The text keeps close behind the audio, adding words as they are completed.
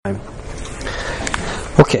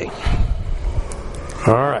Okay.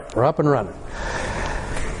 All right, we're up and running.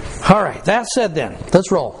 All right, that said then, let's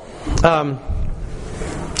roll. I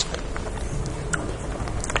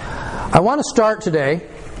want to start today.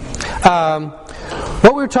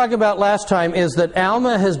 What we were talking about last time is that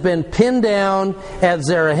Alma has been pinned down at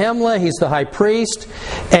Zarahemla. He's the high priest.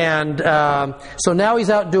 And so now he's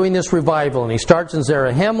out doing this revival. And he starts in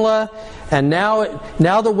Zarahemla. And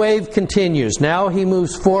now the wave continues. Now he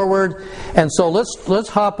moves forward. And so let's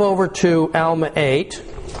hop over to Alma 8.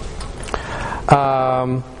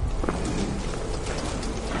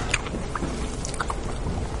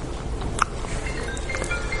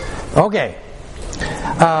 Okay.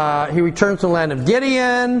 He returns to the land of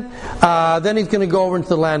Gideon. Then he's going to go over into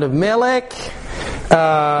the land of Melech.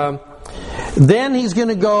 Then he's going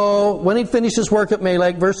to go, when he finishes work at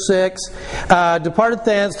Melech, verse 6, departed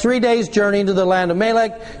thence 3 days' journey into the land of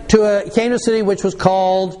Melech, came to a city which was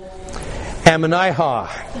called Ammonihah.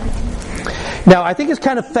 Now, I think it's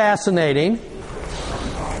kind of fascinating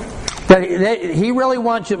that he really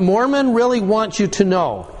wants you, Mormon really wants you to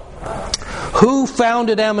know who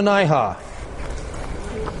founded Ammonihah.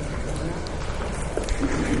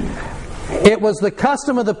 It was the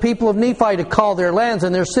custom of the people of Nephi to call their lands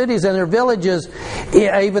and their cities and their villages,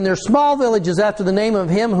 even their small villages, after the name of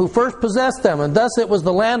him who first possessed them. And thus it was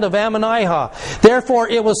the land of Ammonihah. Therefore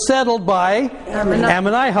it was settled by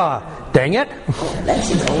Ammonihah. Dang it.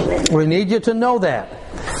 We need you to know that.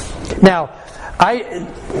 Now, wait a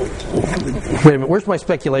minute, where's my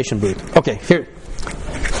speculation booth? Okay, here.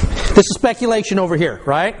 This is speculation over here,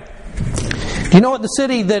 right? Do you know what the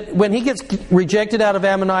city that, when he gets rejected out of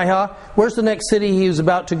Ammonihah, where's the next city he was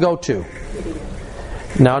about to go to?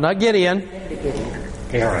 No, not Gideon.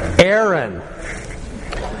 Aaron.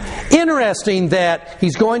 Interesting that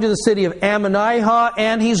he's going to the city of Ammonihah,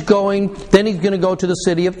 and then he's going to go to the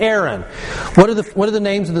city of Aaron. What are the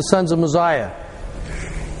names of the sons of Mosiah?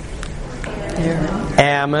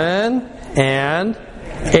 Ammon and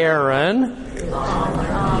Aaron.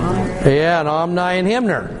 Yeah, and Omni and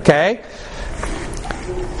Himner. Okay.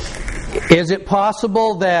 Is it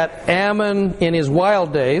possible that Ammon, in his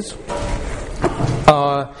wild days,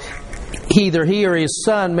 either he or his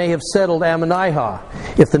son may have settled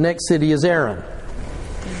Ammonihah if the next city is Aaron?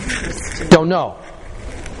 Don't know.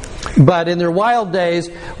 But in their wild days,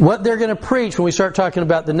 what they're going to preach when we start talking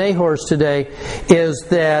about the Nahors today is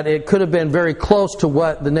that it could have been very close to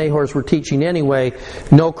what the Nahors were teaching anyway.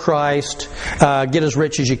 Know Christ, get as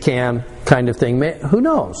rich as you can, kind of thing. Who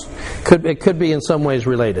knows? It could be in some ways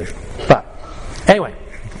related. But anyway,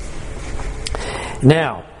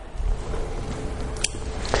 now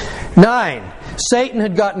 9. Satan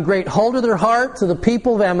had gotten great hold of their hearts, of the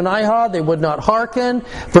people of Ammonihah. They would not hearken.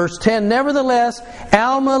 Verse 10, nevertheless,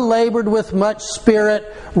 Alma labored with much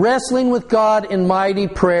spirit, wrestling with God in mighty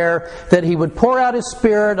prayer, that he would pour out his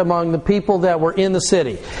spirit among the people that were in the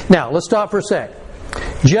city. Now, let's stop for a sec.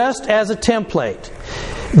 Just as a template,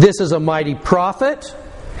 this is a mighty prophet.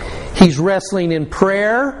 He's wrestling in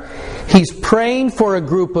prayer. He's praying for a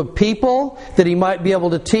group of people that he might be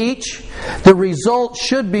able to teach. The result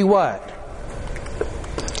should be what?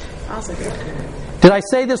 Did I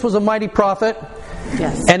say this was a mighty prophet?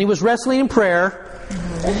 Yes. And he was wrestling in prayer.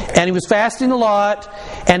 Mm-hmm. And he was fasting a lot.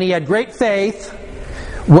 And he had great faith.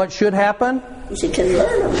 What should happen? You should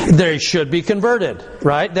convert them. They should be converted,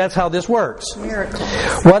 right? That's how this works. Miracles.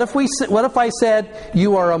 What if I said,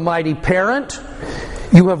 you are a mighty parent?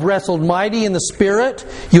 You have wrestled mighty in the Spirit.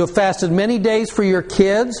 You have fasted many days for your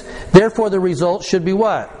kids. Therefore, the result should be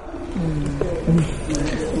what?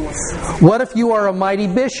 What if you are a mighty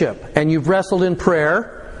bishop and you've wrestled in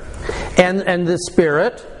prayer and the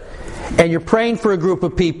Spirit, and you're praying for a group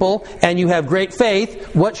of people and you have great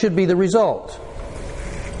faith? What should be the result?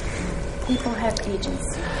 People have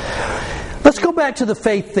agency. Let's go back to the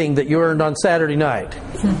faith thing that you earned on Saturday night.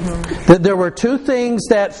 Mm-hmm. There were 2 things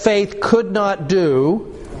that faith could not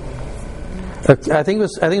do. I think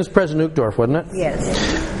it was President Uchtdorf, wasn't it?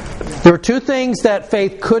 Yes. There were 2 things that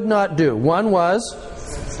faith could not do. One was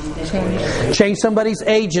change somebody's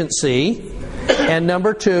agency, and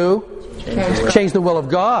number 2, change the will of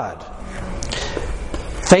God.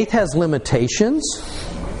 Faith has limitations.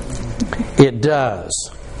 It does.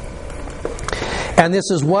 And this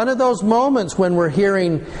is one of those moments when we're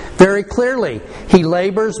hearing very clearly, he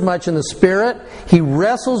labors much in the Spirit, he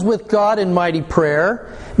wrestles with God in mighty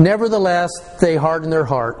prayer, nevertheless they harden their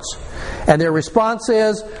hearts. And their response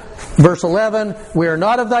is, verse 11, we are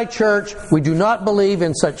not of thy church, we do not believe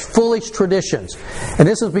in such foolish traditions. And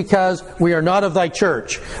this is because we are not of thy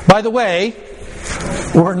church. By the way,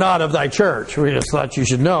 we're not of thy church. We just thought you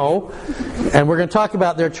should know. And we're going to talk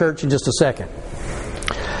about their church in just a second.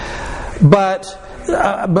 But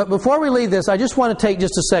before we leave this, I just want to take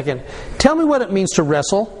just a second. Tell me what it means to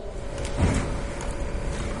wrestle.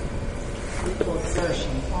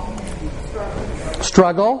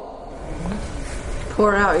 Struggle.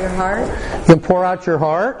 Pour out your heart. Then pour out your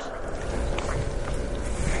heart.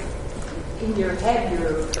 In your head,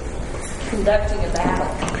 you're conducting a battle.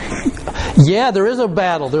 Yeah, there is a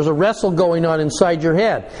battle. There's a wrestle going on inside your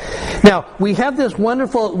head. Now, we have this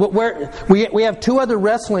wonderful... we have two other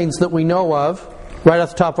wrestlings that we know of, right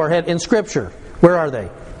off the top of our head, in Scripture. Where are they?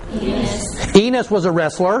 Enos was a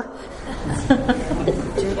wrestler.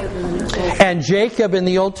 And Jacob in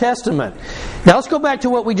the Old Testament. Now let's go back to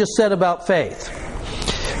what we just said about faith.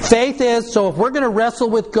 Faith is, so if we're going to wrestle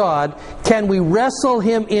with God, can we wrestle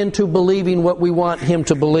Him into believing what we want Him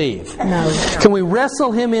to believe? No. Can we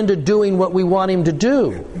wrestle Him into doing what we want Him to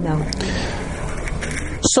do? No.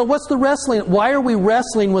 So what's the wrestling? Why are we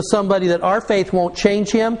wrestling with somebody that our faith won't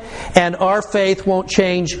change him and our faith won't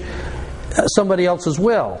change somebody else's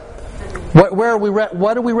will?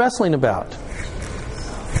 What are we wrestling about?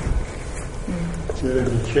 Get him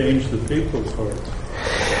to change the people's hearts.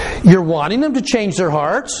 You're wanting them to change their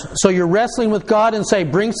hearts, so you're wrestling with God and say,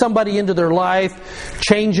 bring somebody into their life,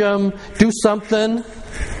 change them, do something.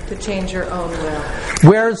 To change your own will.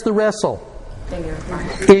 Where is the wrestle? In your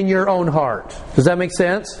heart. In your own heart. Does that make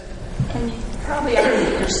sense? And probably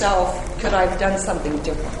asking yourself, could I have done something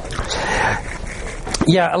different?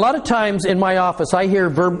 Yeah, a lot of times in my office I hear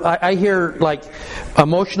like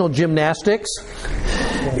emotional gymnastics.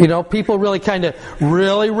 You know, people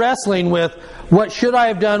really wrestling with what should I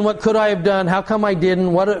have done, what could I have done, how come I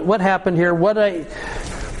didn't, what happened here,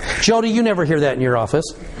 Jody, you never hear that in your office.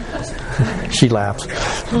 She laughs.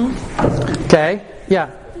 Okay,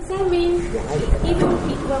 yeah. Does that mean even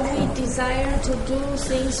when we desire to do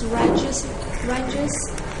things righteous,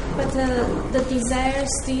 but the desire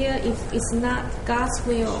still, if it's not God's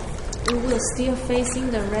will, we will still facing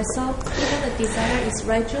the wrestle, even the desire is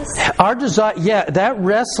righteous? Our desire, that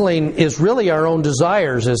wrestling is really our own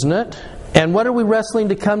desires, isn't it? And what are we wrestling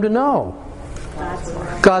to come to know?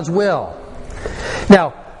 God's will.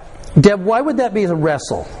 Now, Deb, why would that be a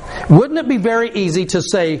wrestle? Wouldn't it be very easy to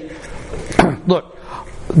say, look,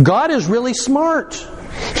 God is really smart.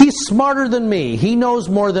 He's smarter than me. He knows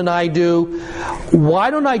more than I do. Why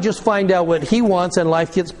don't I just find out what He wants and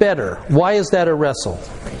life gets better? Why is that a wrestle?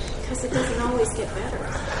 Because it doesn't always get better.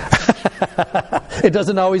 It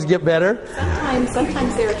doesn't always get better?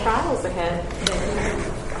 Sometimes there are trials ahead.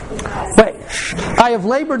 But I have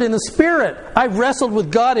labored in the Spirit. I've wrestled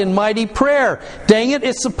with God in mighty prayer. Dang it,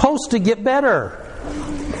 it's supposed to get better.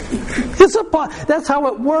 That's how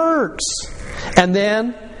it works. And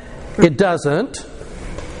then it doesn't.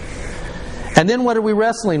 And then what are we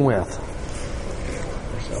wrestling with?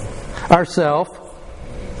 Ourself.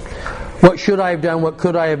 What should I have done? What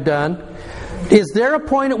could I have done? Is there a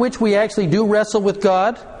point at which we actually do wrestle with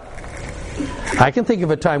God? I can think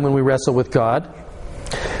of a time when we wrestle with God.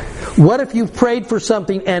 What if you've prayed for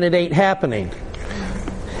something and it ain't happening?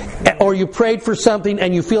 Or you prayed for something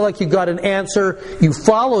and you feel like you got an answer, you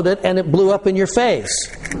followed it and it blew up in your face.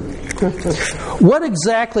 What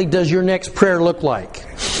exactly does your next prayer look like?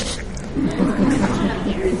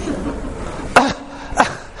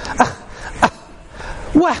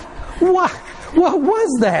 What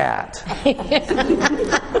was that?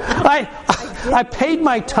 I paid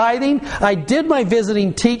my tithing. I did my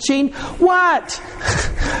visiting teaching. What?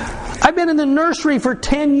 I've been in the nursery for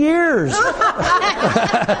 10 years.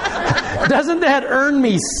 Doesn't that earn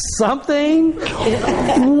me something?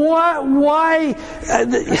 Why?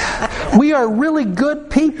 We are really good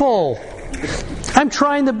people. I'm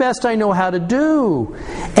trying the best I know how to do.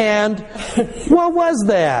 And what was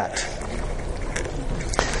that?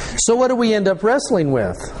 So what do we end up wrestling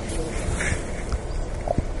with?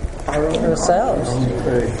 Ourselves.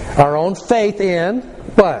 Our own faith in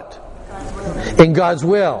what? In God's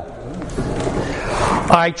will.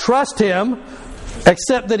 I trust Him,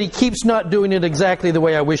 except that He keeps not doing it exactly the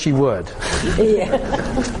way I wish He would.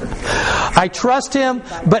 I trust Him,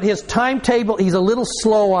 but His timetable, He's a little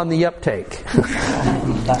slow on the uptake.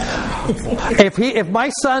 If my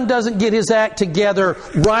son doesn't get his act together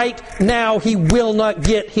right now, he will not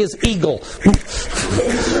get his eagle.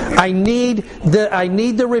 I need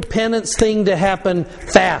the repentance thing to happen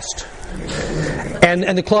fast.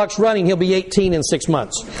 And the clock's running. He'll be 18 in 6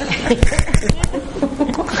 months.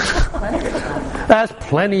 That's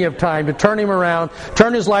plenty of time to turn him around,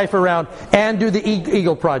 turn his life around, and do the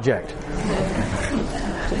Eagle Project.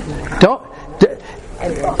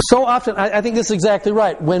 So often, I think this is exactly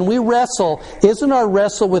right. When we wrestle, isn't our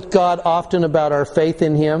wrestle with God often about our faith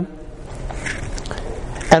in Him?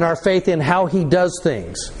 and our faith in how He does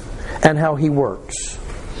things and how He works.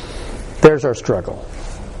 There's our struggle.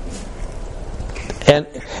 And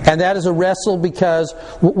that is a wrestle because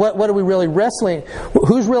what are we really wrestling?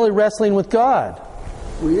 Who's really wrestling with God?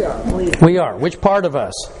 We are. We are. Which part of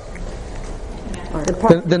us?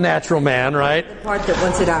 The natural man, right? The part that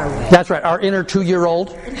wants it our way. That's right. Our inner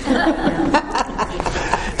 2-year-old.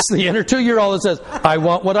 It's the inner 2-year-old that says, I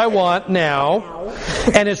want what I want now.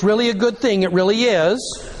 And it's really a good thing. It really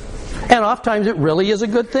is. And oftentimes it really is a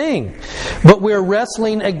good thing. But we're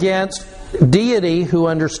wrestling against deity who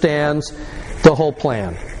understands the whole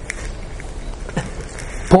plan.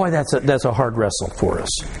 Boy, that's a hard wrestle for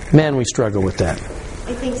us. Man, we struggle with that.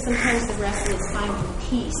 I think sometimes the wrestle is finding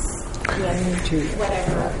peace with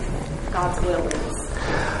whatever God's will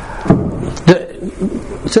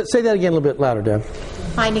is. Say that again a little bit louder, Deb.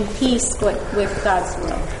 Finding peace with God's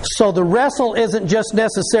will. So the wrestle isn't just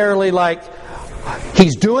necessarily like,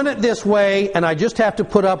 He's doing it this way, and I just have to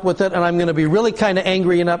put up with it, and I'm going to be really kind of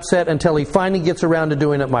angry and upset until He finally gets around to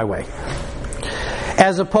doing it my way.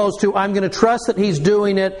 As opposed to, I'm going to trust that He's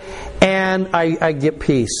doing it, and I get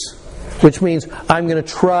peace. Which means I'm going to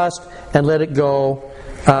trust and let it go.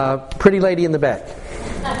 Pretty lady in the back. I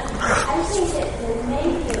think that there may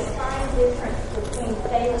be a fine difference between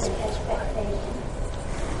faith and expectation.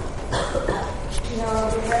 You know,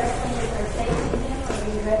 are we wrestling with our faith in Him, or are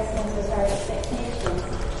we wrestling with our expectations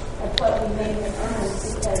of what we may have earned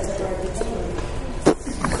because of our beginning?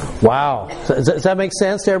 Wow. Does that make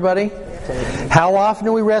sense to everybody? How often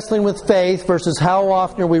are we wrestling with faith versus how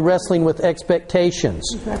often are we wrestling with expectations?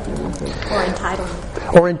 Or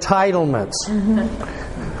entitlement. Or entitlements.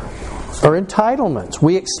 Or entitlements.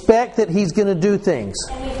 We expect that He's going to do things.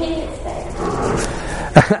 And we think it's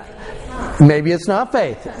faith. Maybe it's not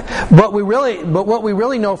faith. But what we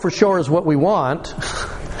really know for sure is what we want.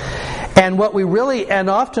 And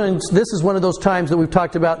often this is one of those times that we've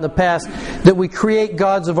talked about in the past, that we create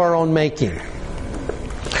gods of our own making.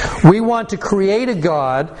 We want to create a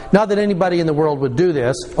God, not that anybody in the world would do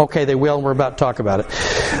this. Okay, they will, and we're about to talk about it.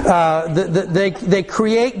 They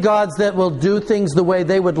create gods that will do things the way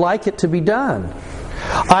they would like it to be done.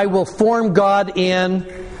 I will form God in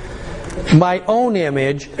my own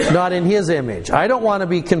image, not in His image. I don't want to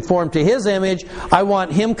be conformed to His image. I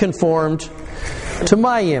want Him conformed to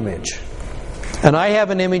my image. And I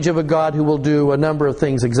have an image of a God who will do a number of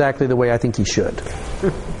things exactly the way I think He should.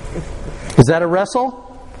 Is that a wrestle?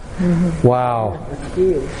 Mm-hmm. Wow.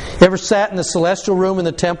 You ever sat in the celestial room in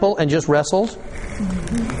the temple and just wrestled?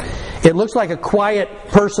 Mm-hmm. It looks like a quiet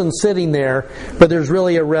person sitting there, but there's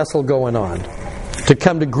really a wrestle going on to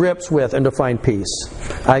come to grips with and to find peace.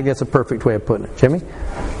 I think that's a perfect way of putting it. Jimmy?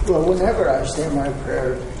 Well, whenever I say my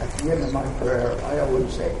prayer, at the end of my prayer, I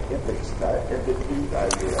always say, if it be Thy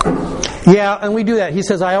will. Yeah, and we do that. He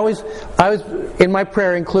says, I always in my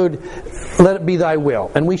prayer include, let it be Thy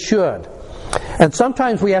will. And we should. And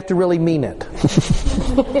sometimes we have to really mean it.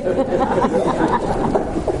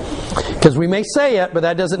 Because we may say it, but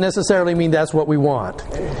that doesn't necessarily mean that's what we want.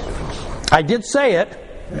 I did say it.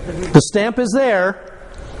 The stamp is there.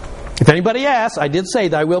 If anybody asks, I did say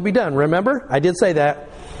Thy will be done. Remember? I did say that.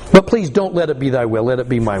 But please don't let it be Thy will. Let it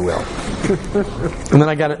be my will. And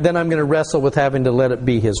then I'm going to wrestle with having to let it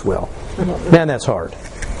be His will. Man, that's hard.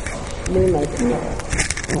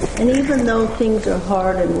 And even though things are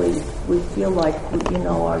hard and we feel like,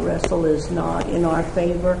 our wrestle is not in our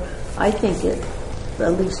favor, I think it,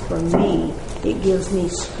 at least for me, it gives me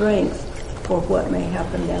strength for what may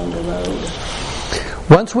happen down the road.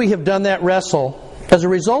 Once we have done that wrestle, as a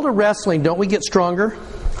result of wrestling, don't we get stronger?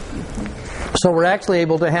 So we're actually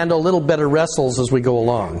able to handle a little better wrestles as we go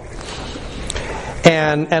along.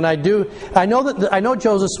 And I know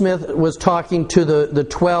Joseph Smith was talking to the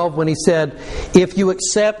 12 when he said, if you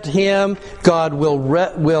accept Him, God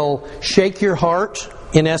will shake your heart,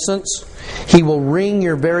 in essence. He will wring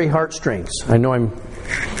your very heartstrings. I know I'm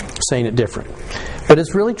saying it different. But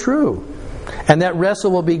it's really true. And that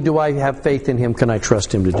wrestle will be, do I have faith in Him? Can I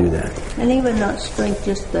trust Him to do that? And even not strength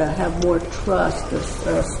just to have more trust,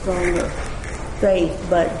 a stronger faith,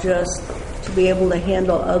 but just to be able to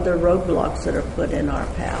handle other roadblocks that are put in our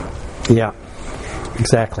path. Yeah,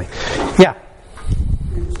 exactly. Yeah.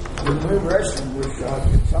 When we're wrestling with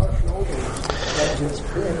God, it's our shoulders that just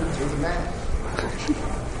pin to the mat.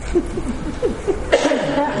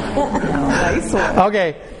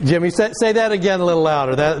 Okay, Jimmy, say that again a little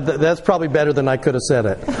louder. That's probably better than I could have said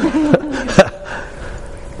it.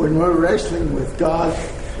 When we're wrestling with God,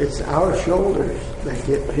 it's our shoulders that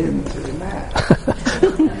get pinned to the mat.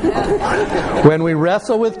 When we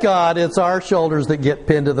wrestle with God, it's our shoulders that get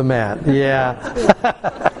pinned to the mat. Yeah.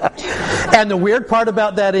 And the weird part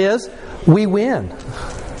about that is, we win.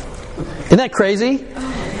 Isn't that crazy?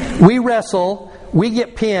 We wrestle, we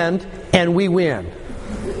get pinned, and we win.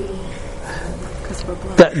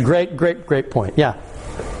 That great point. Yeah.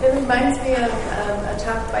 It reminds me of a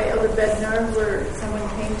talk by Elder Bednar where someone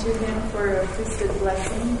came to him for a priesthood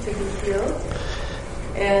blessing to be healed.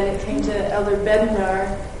 And it came to Elder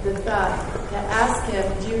Bednar, the thought, to ask him,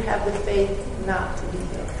 do you have the faith not to be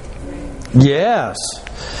healed? Yes.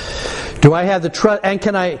 Do I have the trust?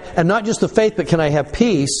 And not just the faith, but can I have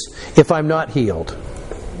peace if I'm not healed?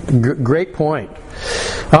 Great point.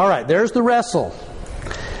 All right, there's the wrestle.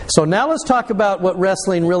 So now let's talk about what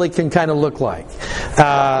wrestling really can kind of look like.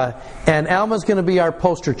 And Alma's going to be our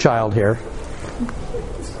poster child here.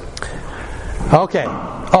 Okay.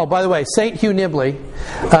 Oh, by the way, St. Hugh Nibley,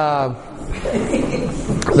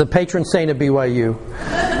 the patron saint of BYU.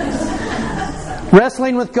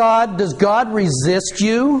 Wrestling with God, does God resist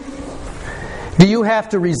you? Do you have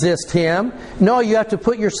to resist Him? No, you have to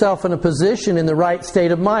put yourself in a position in the right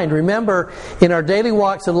state of mind. Remember, in our daily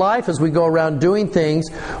walks of life, as we go around doing things,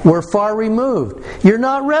 we're far removed. You're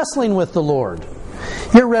not wrestling with the Lord.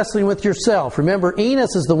 You're wrestling with yourself. Remember,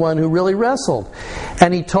 Enos is the one who really wrestled.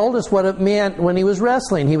 And he told us what it meant when he was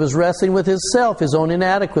wrestling. He was wrestling with himself, his own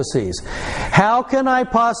inadequacies. How can I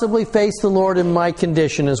possibly face the Lord in my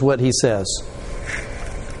condition, is what he says.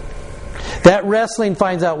 That wrestling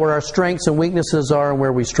finds out where our strengths and weaknesses are and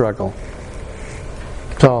where we struggle.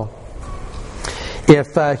 So, if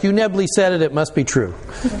Hugh Nibley said it, it must be true.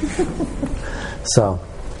 So,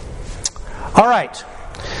 all right.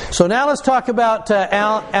 So now let's talk about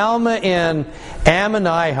Alma and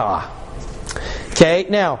Ammonihah. Okay,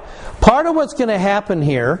 now, part of what's going to happen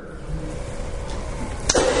here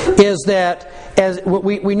is that, as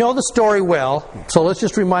we know the story well, so let's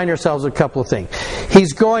just remind ourselves of a couple of things. He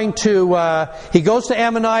goes to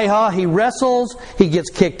Ammonihah, he wrestles, he gets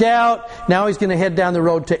kicked out. Now he's going to head down the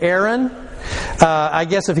road to Aaron. I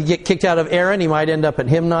guess if he get kicked out of Aaron, he might end up at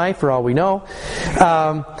Himni, for all we know.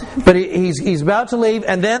 But he's about to leave,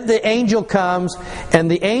 and then the angel comes, and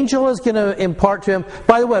the angel is going to impart to him.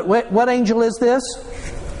 By the way, what angel is this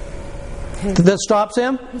that stops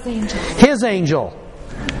him? His angel. His angel.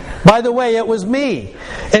 By the way, it was me.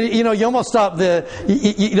 And you almost stop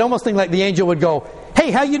you almost think like the angel would go,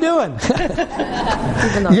 "Hey, how you doing?"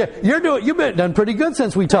 You've done pretty good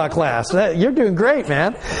since we talked last. You're doing great,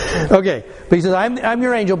 man. Okay, but he says, "I'm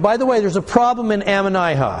your angel." By the way, there's a problem in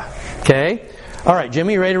Ammonihah. Okay, all right,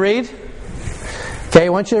 Jimmy, you ready to read? Okay, I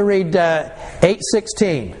want you to read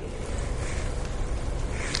 8:16.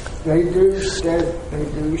 They do study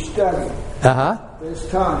this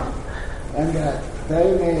time, and that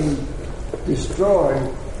they may destroy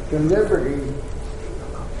the liberty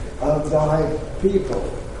of thy people,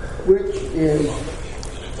 which is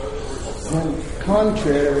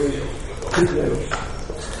contrary to the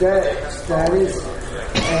status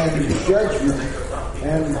and judgment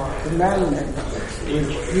and commandment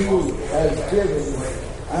which he has given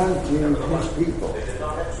unto his people.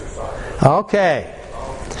 Okay.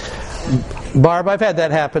 Barb, I've had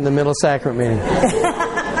that happen in the middle of sacrament meeting.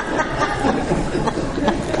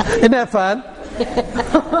 Isn't that fun?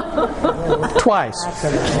 Twice.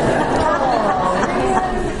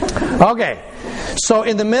 Okay. So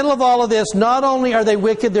in the middle of all of this, not only are they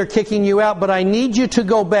wicked, they're kicking you out, but I need you to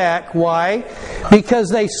go back. Why? Because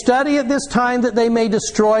they study at this time that they may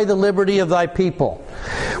destroy the liberty of thy people,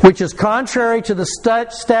 which is contrary to the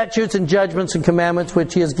statutes and judgments and commandments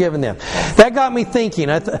which he has given them. That got me thinking.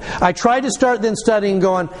 I tried to start then studying,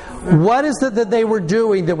 going, what is it that they were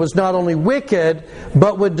doing that was not only wicked,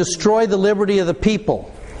 but would destroy the liberty of the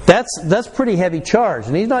people? That's pretty heavy charge.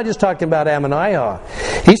 And he's not just talking about Ammonihah.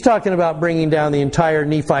 He's talking about bringing down the entire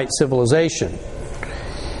Nephite civilization.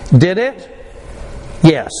 Did it?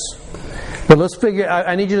 Yes. But let's figure,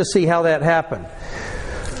 I need you to see how that happened.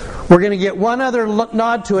 We're going to get one other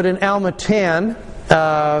nod to it in Alma 10.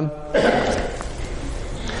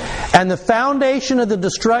 And the foundation of the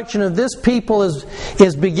destruction of this people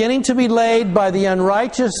is beginning to be laid by the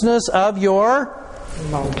unrighteousness of your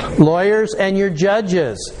lawyers and your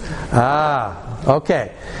judges.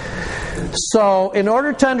 Okay. So, in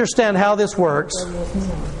order to understand how this works,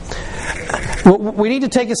 we need to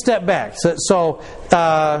take a step back. So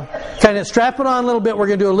kind of strap it on a little bit. We're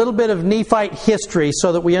going to do a little bit of Nephite history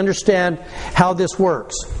so that we understand how this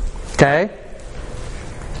works. Okay?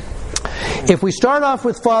 If we start off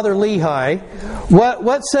with Father Lehi,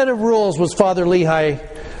 what set of rules was Father Lehi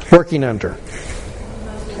working under?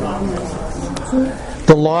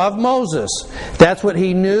 The law of Moses. That's what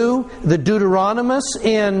he knew. The Deuteronomists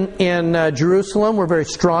in Jerusalem were very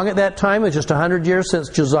strong at that time. It was just 100 years since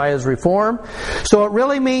Josiah's reform. So it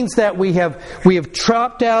really means that we have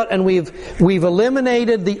chopped out and we've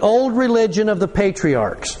eliminated the old religion of the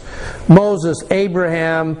patriarchs. Moses,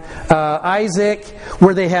 Abraham, Isaac,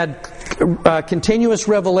 where they had continuous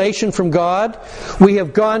revelation from God. We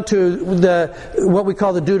have gone to what we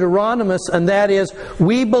call the Deuteronomists, and that is,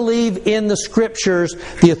 we believe in the Scriptures.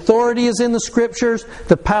 The authority is in the Scriptures.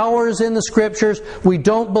 The power is in the Scriptures. We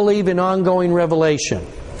don't believe in ongoing revelation.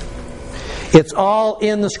 It's all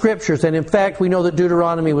in the Scriptures. And in fact, we know that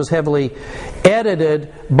Deuteronomy was heavily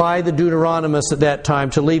edited by the Deuteronomists at that time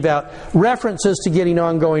to leave out references to getting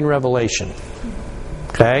ongoing revelation.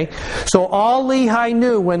 Okay? So all Lehi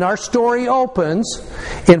knew when our story opens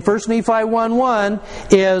in 1 Nephi 1:1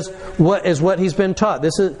 is what he's been taught.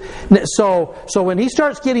 So when he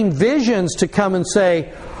starts getting visions to come and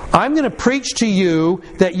say, I'm going to preach to you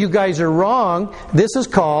that you guys are wrong, this is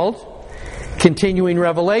called continuing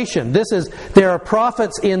revelation. There are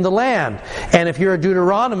prophets in the land. And if you're a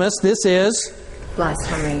Deuteronomist, this is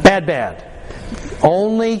blasphemy. Bad.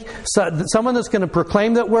 Only someone that's going to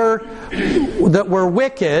proclaim that we're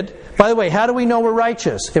wicked. By the way, how do we know we're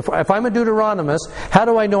righteous? If I'm a Deuteronomist, how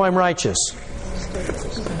do I know I'm righteous?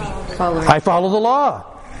 I follow the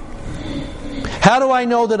law. How do I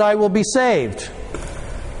know that I will be saved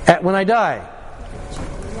when I die?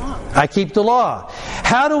 I keep the law.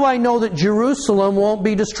 How do I know that Jerusalem won't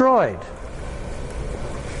be destroyed?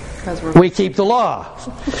 We keep the law.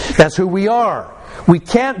 That's who we are.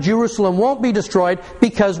 Jerusalem won't be destroyed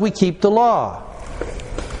because we keep the law.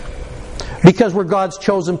 Because we're God's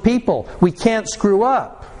chosen people. We can't screw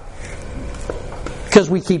up. Because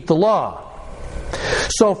we keep the law.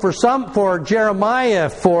 So for Jeremiah,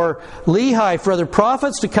 for Lehi, for other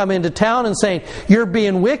prophets to come into town and saying, you're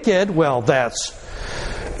being wicked, well,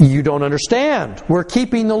 you don't understand. We're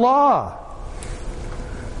keeping the law.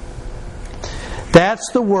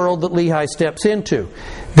 That's the world that Lehi steps into.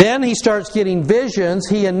 Then he starts getting visions,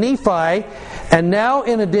 he and Nephi, and now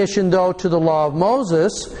in addition, though, to the law of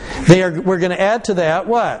Moses, we're going to add to that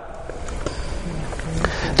what?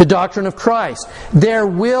 The doctrine of Christ. There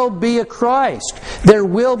will be a Christ. There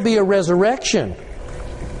will be a resurrection.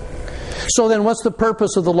 So then what's the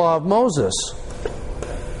purpose of the law of Moses?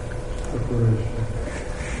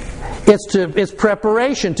 It's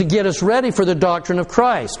preparation to get us ready for the doctrine of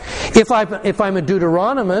Christ. If I'm a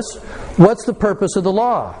Deuteronomist, what's the purpose of the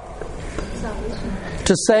law?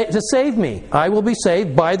 To save me. I will be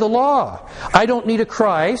saved by the law. I don't need a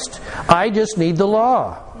Christ. I just need the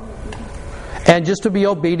law. And just to be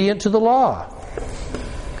obedient to the law.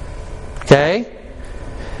 Okay?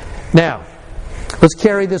 Now, let's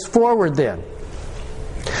carry this forward then.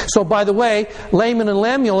 So, by the way, Laman and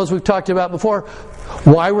Lemuel, as we've talked about before,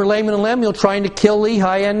 why were Laman and Lemuel trying to kill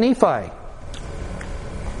Lehi and Nephi?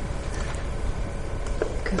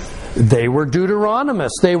 They were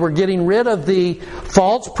Deuteronomists. They were getting rid of the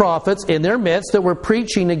false prophets in their midst that were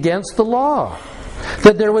preaching against the law.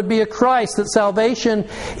 That there would be a Christ, that salvation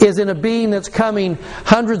is in a being that's coming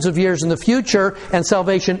hundreds of years in the future, and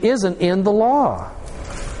salvation isn't in the law.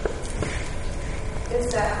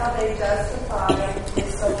 Is that how they justify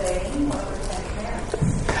disobeying or the Ten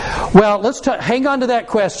Commandments? Well, let's hang on to that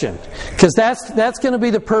question, because that's going to be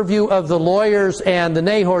the purview of the lawyers and the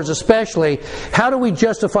Nahors especially. How do we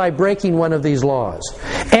justify breaking one of these laws?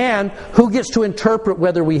 And who gets to interpret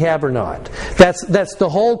whether we have or not? That's the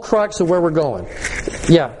whole crux of where we're going.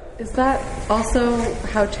 Yeah. Is that also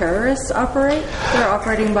how terrorists operate? They're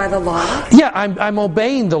operating by the law? Yeah, I'm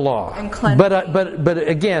obeying the law. And cleansing. But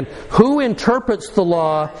again, who interprets the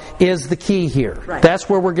law is the key here. Right. That's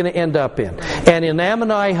where we're going to end up in. Right. And in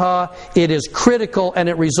Ammonihah, it is critical, and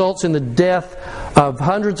it results in the death of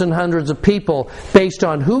hundreds and hundreds of people based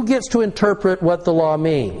on who gets to interpret what the law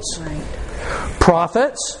means. Right.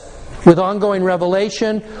 Prophets with ongoing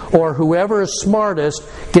revelation, or whoever is smartest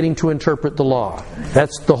getting to interpret the law. That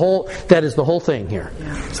is the whole thing here.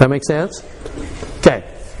 Does that make sense? Okay.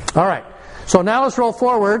 All right. So now let's roll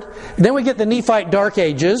forward. Then we get the Nephite Dark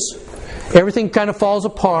Ages. Everything kind of falls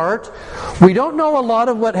apart. We don't know a lot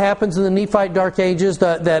of what happens in the Nephite Dark Ages,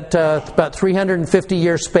 that about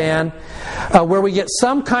 350-year span, where we get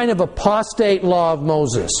some kind of apostate law of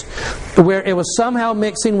Moses, where it was somehow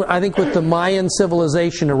mixing, I think, with the Mayan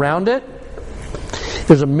civilization around it.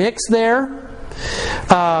 There's a mix there.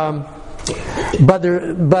 But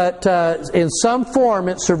in some form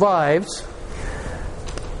it survives.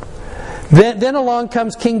 Then along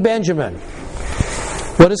comes King Benjamin.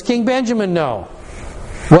 What does King Benjamin know?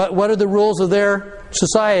 What are the rules of their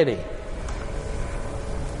society?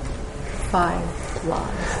 5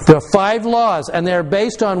 laws. There are 5 laws, and they're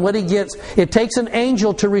based on what he gets. It takes an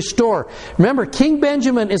angel to restore. Remember, King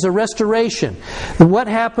Benjamin is a restoration. What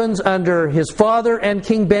happens under his father and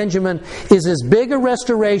King Benjamin is as big a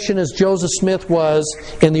restoration as Joseph Smith was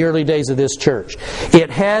in the early days of this church. It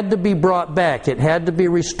had to be brought back. It had to be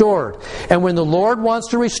restored. And when the Lord wants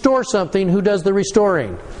to restore something, who does the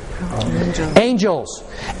restoring? Angels.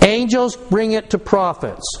 Angels bring it to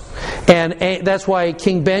prophets. And that's why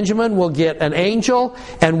King Benjamin will get an angel.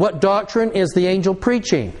 And what doctrine is the angel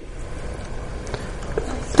preaching?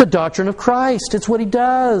 The doctrine of Christ. It's what he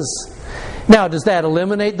does. Now, does that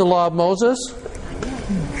eliminate the law of Moses?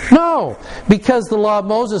 No, because the law of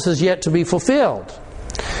Moses is yet to be fulfilled.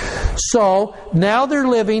 So now they're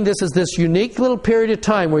living, this is this unique little period of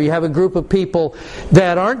time where you have a group of people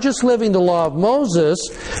that aren't just living the law of Moses,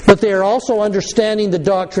 but they are also understanding the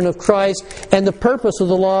doctrine of Christ and the purpose of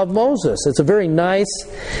the law of Moses. It's a very nice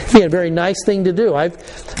thing to do.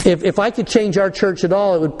 If I could change our church at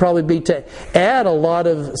all, it would probably be to add a lot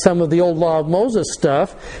of some of the old law of Moses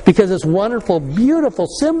stuff, because it's wonderful, beautiful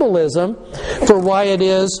symbolism for why it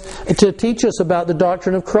is to teach us about the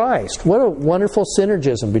doctrine of Christ. What a wonderful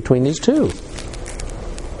synergism between these two.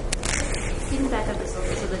 Getting back up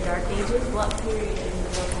to the Dark Ages, what period in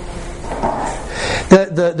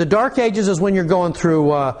the book? The Dark Ages is when you're going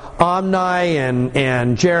through Omni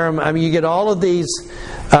and Jeremiah. I mean, you get all of these.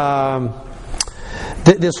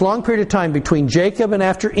 This long period of time between Jacob and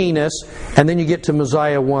after Enos, and then you get to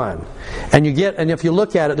Mosiah 1, and if you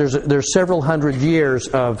look at it, there's several hundred years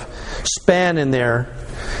of span in there,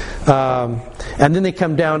 and then they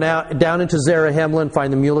come down into Zarahemla and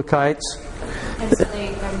find the Mulekites. And so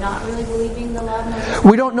they are not really believing the law of Moses?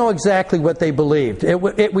 We don't know exactly what they believed.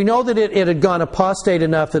 We know that it had gone apostate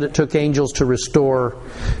enough that it took angels to restore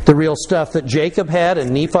the real stuff that Jacob had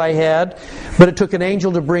and Nephi had, but it took an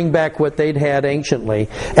angel to bring back what they'd had anciently.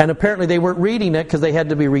 And apparently they weren't reading it because they had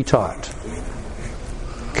to be retaught.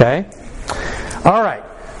 Okay? All right.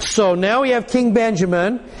 So now we have King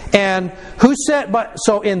Benjamin, and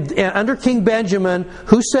under King Benjamin,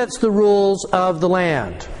 who sets the rules of the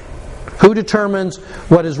land? Who determines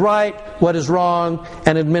what is right, what is wrong,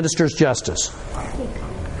 and administers justice?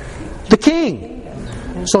 The king.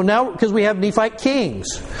 So now, because we have Nephite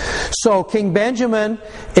kings. So King Benjamin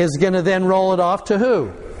is going to then roll it off to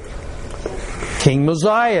who? King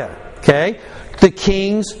Mosiah. Okay? The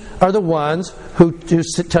kings are the ones who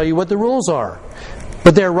tell you what the rules are.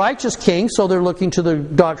 But they're righteous kings, so they're looking to the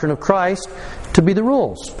doctrine of Christ to be the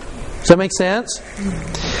rules. Does that make sense?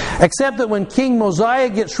 Except that when King Mosiah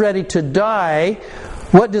gets ready to die,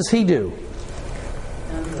 what does he do?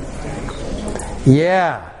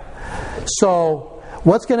 Yeah. So,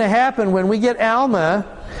 what's going to happen when we get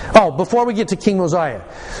Alma? Oh, before we get to King Mosiah.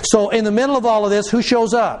 So, in the middle of all of this, who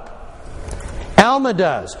shows up? Alma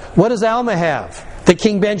does. What does Alma have that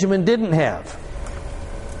King Benjamin didn't have?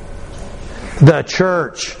 The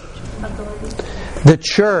church. The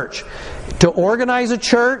church. To organize a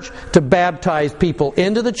church, to baptize people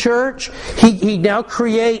into the church. He now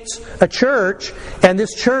creates a church, and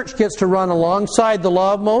this church gets to run alongside the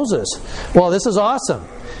law of Moses. Well, this is awesome.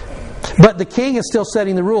 But the king is still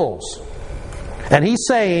setting the rules. And he's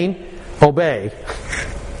saying, obey.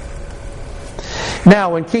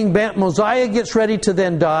 Now, when King Mosiah gets ready to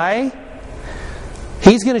then die,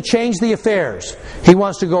 he's going to change the affairs. He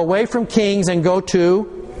wants to go away from kings and go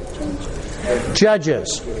to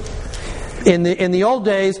judges. In the old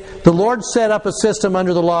days, the Lord set up a system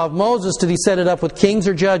under the law of Moses. Did He set it up with kings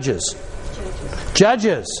or judges?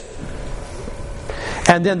 Judges.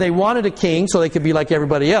 And then they wanted a king so they could be like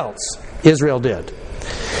everybody else. Israel did.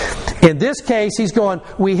 In this case, He's going,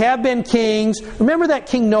 we have been kings. Remember that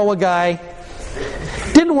King Noah guy?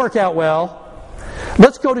 Didn't work out well.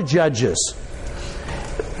 Let's go to judges.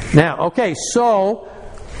 Now, okay, so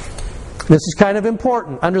this is kind of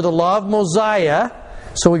important. Under the law of Mosiah,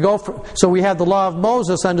 so we have the law of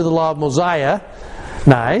Moses under the law of Mosiah.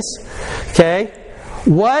 Nice. Okay.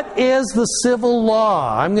 What is the civil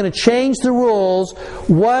law? I'm going to change the rules.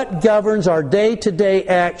 What governs our day-to-day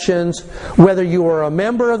actions, whether you are a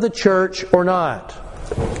member of the church or not?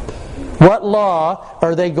 What law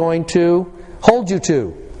are they going to hold you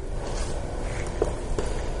to?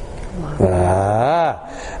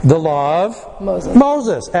 The law of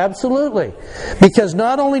Moses, absolutely. Because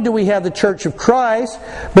not only do we have the Church of Christ,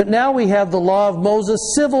 but now we have the law of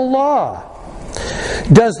Moses, civil law.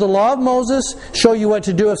 Does the law of Moses show you what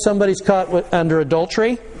to do if somebody's caught under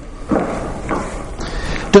adultery?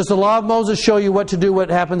 Does the law of Moses show you what to do, what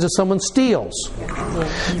happens if someone steals?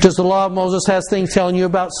 Does the law of Moses has things telling you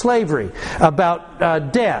about slavery, about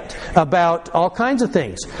debt, about all kinds of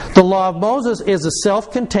things? The law of Moses is a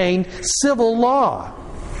self-contained civil law.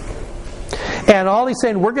 And all he's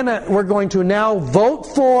saying, we're going to now vote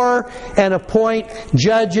for and appoint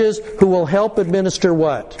judges who will help administer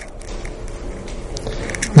what?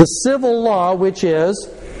 The civil law, which is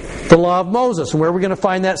the law of Moses. And where are we going to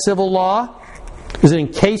find that civil law? Is it in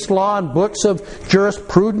case law and books of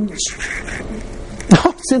jurisprudence?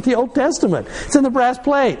 No, it's in the Old Testament. It's in the brass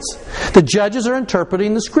plates. The judges are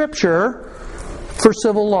interpreting the Scripture for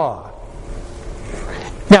civil law.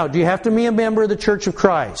 Now, do you have to be a member of the Church of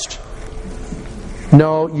Christ?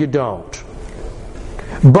 No, you don't.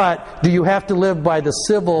 But do you have to live by the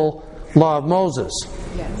civil law of Moses?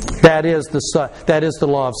 Yes. That is the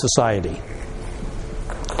law of society.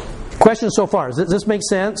 Question so far. Does this make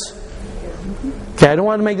sense? Okay, I don't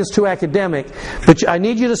want to make this too academic, but I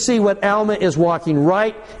need you to see what Alma is walking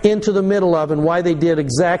right into the middle of and why they did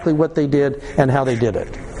exactly what they did and how they did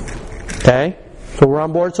it. Okay? So we're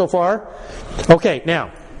on board so far? Okay,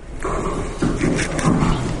 now,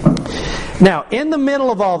 in the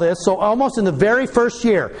middle of all this, so almost in the very first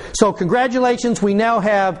year, so congratulations, we now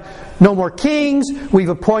have no more kings, we've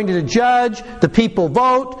appointed a judge, the people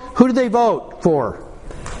vote. Who do they vote for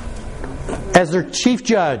as their chief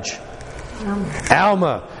judge?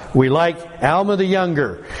 Alma. We like Alma the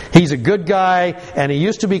Younger. He's a good guy, and he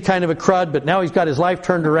used to be kind of a crud, but now he's got his life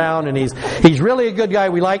turned around, and he's really a good guy.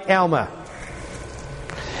 We like Alma.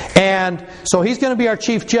 And so he's going to be our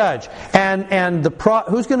chief judge. And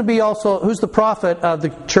who's going to be who's the prophet of the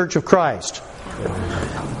Church of Christ?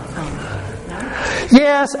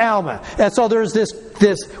 Yes, Alma. And so there's this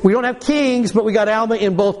we don't have kings, but we got Alma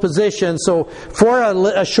in both positions. So for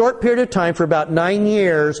a short period of time, for about 9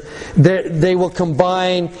 years, they will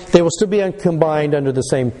combine. They will still be combined under the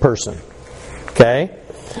same person. Okay?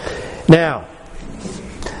 Now,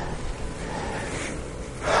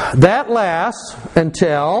 that lasts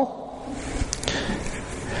until...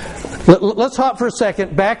 Let's hop for a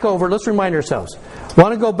second, back over. Let's remind ourselves. I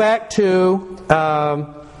want to go back to...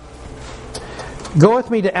 go with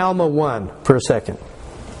me to Alma 1 for a second.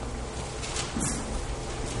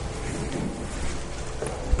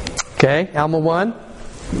 Okay, Alma 1.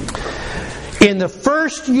 In the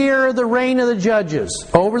first year of the reign of the judges,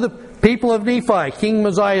 over the people of Nephi, King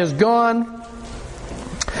Mosiah is gone.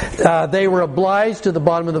 They were obliged, to the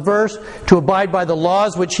bottom of the verse, to abide by the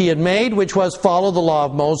laws which he had made, which was follow the law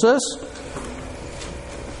of Moses.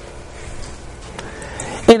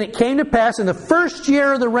 And it came to pass in the first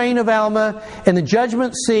year of the reign of Alma, in the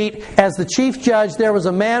judgment seat, as the chief judge, there was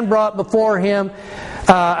a man brought before him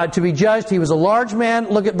to be judged. He was a large man.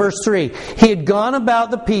 Look at verse 3. He had gone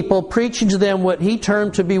about the people, preaching to them what he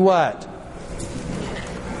termed to be what?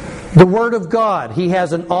 The Word of God. He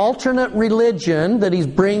has an alternate religion that he's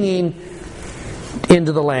bringing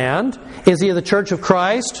into the land. Is he of the Church of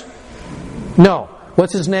Christ? No.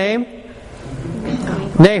 What's his name?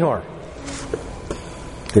 Nahor.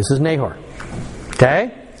 This is Nahor.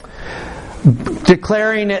 Okay?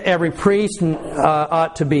 Declaring that every priest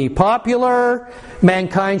ought to be popular.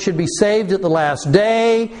 Mankind should be saved at the last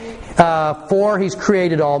day. For he's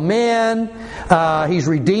created all men. He's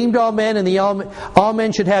redeemed all men. And all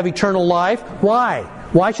men should have eternal life. Why?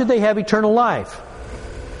 Why should they have eternal life?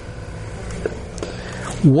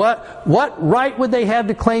 What right would they have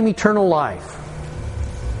to claim eternal life?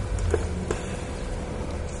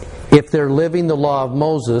 If they're living the law of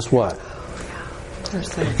Moses, what?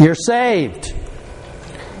 You're saved.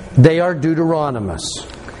 They are Deuteronomous.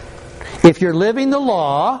 If you're living the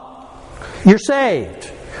law, you're saved.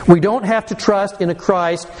 We don't have to trust in a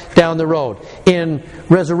Christ down the road, in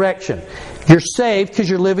resurrection. You're saved because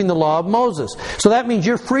you're living the law of Moses. So that means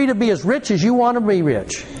you're free to be as rich as you want to be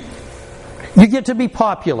rich. You get to be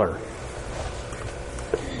popular.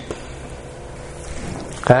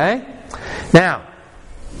 Okay? Now,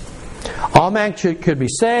 all man could be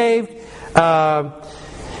saved.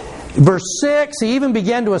 Verse 6, he even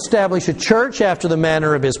began to establish a church after the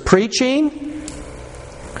manner of his preaching.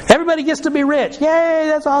 Everybody gets to be rich. Yay,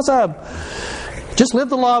 that's awesome. Just live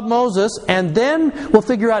the law of Moses, and then we'll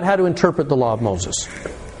figure out how to interpret the law of Moses.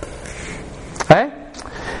 Okay?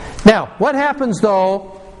 Now, what happens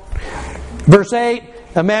though? Verse 8,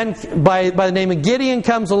 a man by the name of Gideon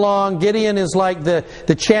comes along. Gideon is like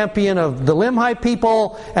the champion of the Limhi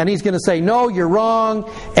people, and he's going to say, no, you're wrong.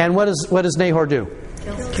 And what does Nahor do?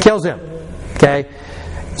 Kills him. Okay?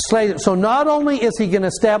 Slays him. So not only is he going to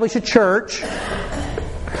establish a church,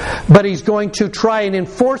 but he's going to try and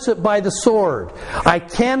enforce it by the sword. I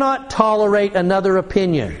cannot tolerate another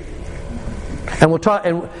opinion. And we'll talk.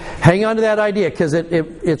 And hang on to that idea, because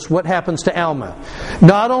it's what happens to Alma.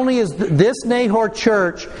 Not only is this Nahor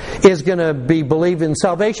church is going to be believing in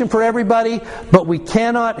salvation for everybody, but we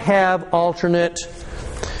cannot have alternate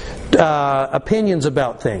opinions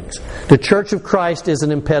about things. The Church of Christ is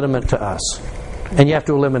an impediment to us, and you have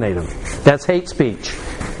to eliminate them. That's hate speech.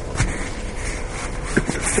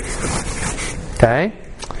 Okay?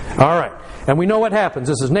 All right. And we know what happens.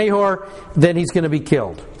 This is Nahor, then he's going to be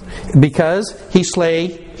killed. Because he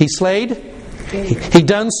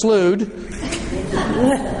done slewed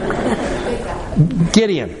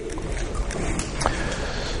Gideon.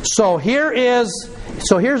 So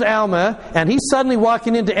here's Alma, and he's suddenly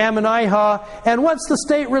walking into Ammonihah. And what's the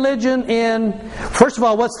state religion in? First of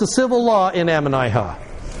all, what's the civil law in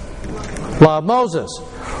Ammonihah? Law of Moses.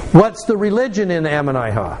 What's the religion in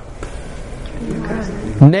Ammonihah?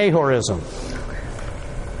 Nahorism.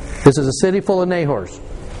 This is a city full of Nahors.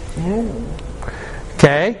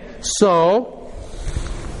 Okay, so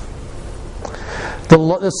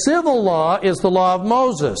the civil law is the law of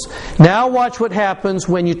Moses. Now watch what happens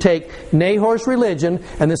when you take Nahor's religion,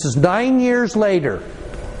 and this is 9 years later.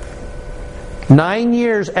 9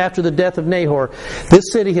 years after the death of Nahor,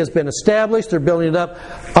 this city has been established. They're building it up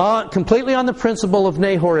completely on the principle of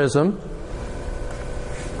Nahorism.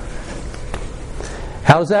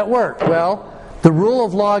 How does that work? Well, the rule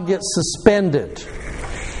of law gets suspended.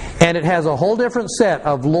 And it has a whole different set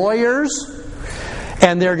of lawyers,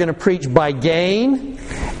 and they're going to preach by gain,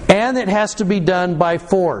 and it has to be done by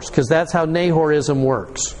force, because that's how Nahorism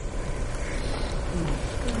works.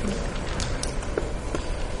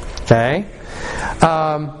 Okay?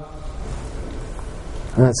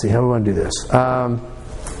 Let's see, how do we want to do this?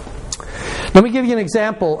 Let me give you an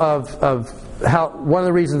example of how one of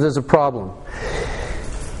the reasons there's a problem.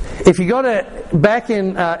 If you go back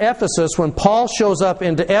in Ephesus, when Paul shows up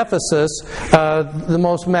into Ephesus, the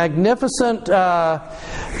most magnificent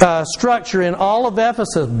structure in all of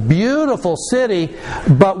Ephesus, beautiful city,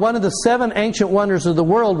 but one of the 7 ancient wonders of the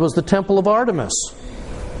world was the Temple of Artemis.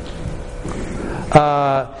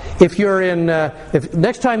 If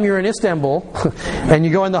next time you're in Istanbul and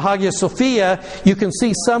you go in the Hagia Sophia, you can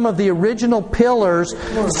see some of the original pillars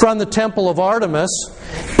from the Temple of Artemis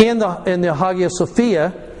in the Hagia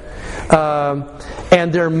Sophia.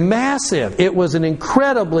 And they're massive. It was an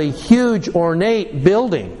incredibly huge, ornate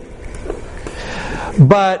building.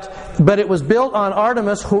 But it was built on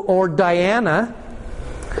Artemis or Diana.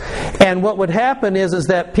 And what would happen is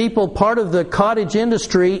that people, part of the cottage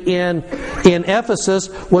industry in Ephesus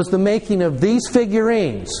was the making of these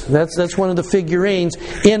figurines. That's one of the figurines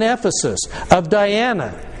in Ephesus of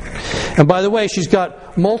Diana. And by the way, she's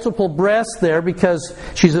got multiple breasts there because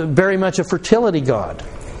she's very much a fertility god.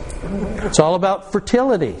 It's all about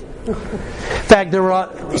fertility. In fact, there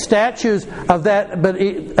were statues of that, but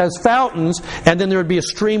as fountains, and then there would be a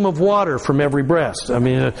stream of water from every breast. I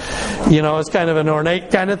mean, it's kind of an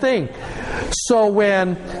ornate kind of thing. So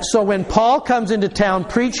when Paul comes into town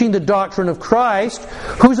preaching the doctrine of Christ,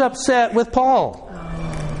 who's upset with Paul?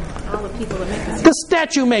 All the people that make us. The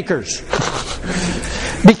statue makers.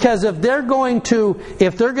 Because if they're going to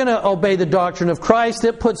obey the doctrine of Christ,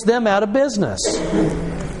 it puts them out of business.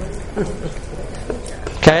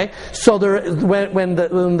 Okay, so when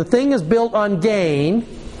the thing is built on gain,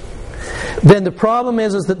 then the problem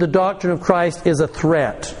is that the doctrine of Christ is a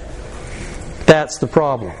threat. That's the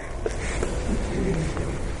problem.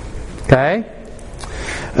 Okay?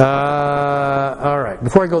 All right,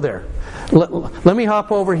 before I go there, let me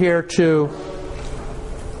hop over here to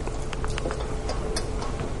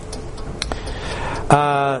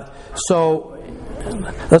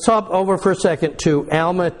let's hop over for a second to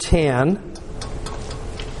Alma 10.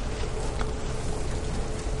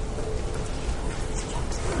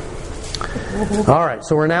 All right,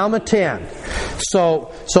 so we're in Alma 10.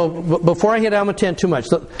 So before I hit Alma 10 too much,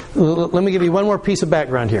 let me give you one more piece of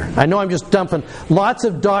background here. I know I'm just dumping lots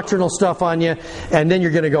of doctrinal stuff on you, and then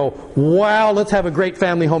you're going to go, wow, let's have a great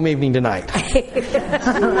family home evening tonight.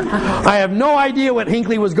 I have no idea what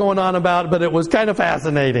Hinckley was going on about, but it was kind of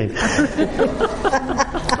fascinating.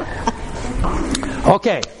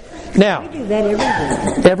 Okay, now, I do that every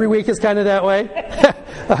week. Every week is kind of that way?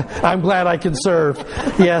 I'm glad I can serve.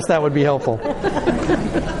 Yes, that would be helpful.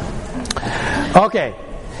 Okay,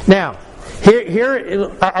 now,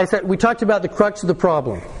 here I said we talked about the crux of the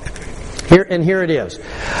problem. Here it is.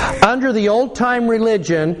 Under the old-time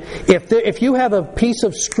religion, if you have a piece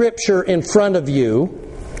of Scripture in front of you,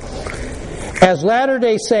 as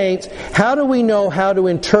Latter-day Saints, how do we know how to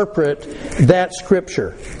interpret that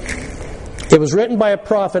Scripture? It was written by a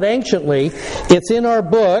prophet anciently. It's in our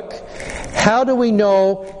book. How do we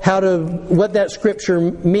know what that Scripture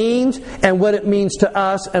means and what it means to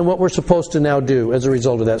us and what we're supposed to now do as a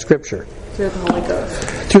result of that Scripture? Through the Holy Ghost.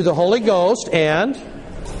 Through the Holy Ghost and...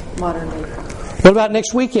 Modern day. What about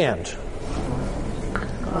next weekend?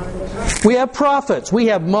 We have prophets. We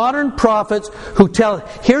have modern prophets who tell,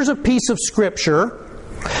 here's a piece of Scripture.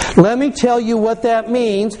 Let me tell you what that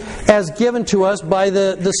means as given to us by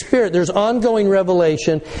the Spirit. There's ongoing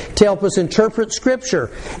revelation to help us interpret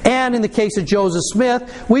Scripture. And in the case of Joseph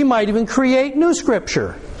Smith, we might even create new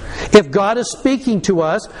Scripture. If God is speaking to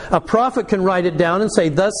us, a prophet can write it down and say,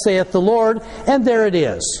 "Thus saith the Lord," and there it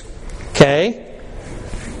is. Okay?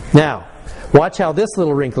 Now, watch how this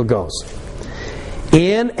little wrinkle goes.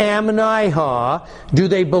 In Ammonihah, do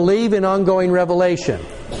they believe in ongoing revelation?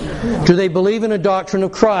 Do they believe in a doctrine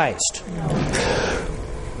of Christ?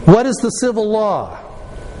 What is the civil law?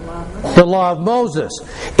 The law of Moses.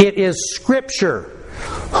 It is Scripture.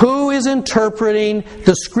 Who is interpreting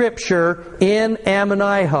the Scripture in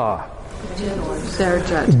Ammonihah? Their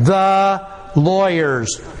judge. The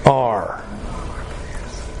lawyers are.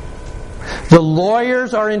 The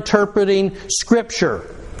lawyers are interpreting Scripture.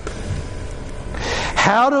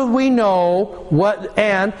 How do we know what,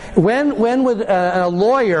 and when would a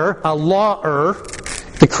lawyer, a lawer,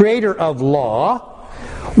 the creator of law,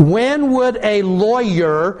 when would a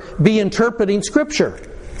lawyer be interpreting Scripture?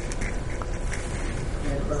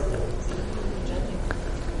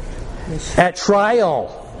 At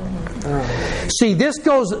trial. See, this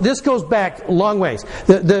goes back a long ways.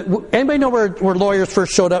 Anybody know where lawyers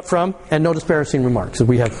first showed up from? And no disparaging remarks.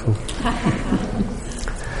 We have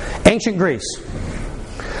ancient Greece.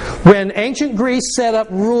 When ancient Greece set up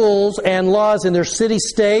rules and laws in their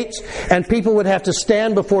city-states, and people would have to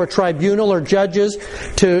stand before a tribunal or judges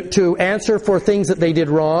to answer for things that they did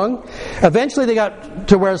wrong, eventually they got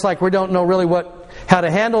to where it's like, we don't know really how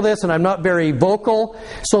to handle this, and I'm not very vocal.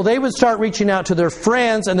 So they would start reaching out to their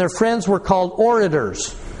friends, and their friends were called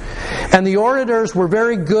orators. And the orators were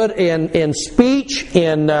very good in speech,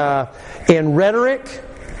 in rhetoric,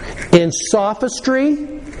 in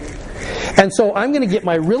sophistry. And so I'm going to get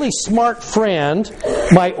my really smart friend,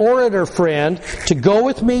 my orator friend, to go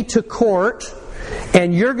with me to court,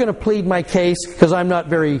 and you're going to plead my case because I'm not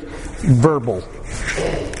very verbal.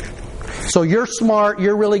 So you're smart,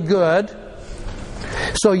 you're really good,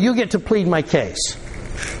 so you get to plead my case.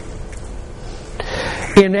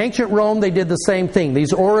 In ancient Rome, they did the same thing.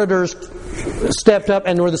 These orators stepped up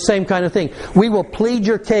and were the same kind of thing. We will plead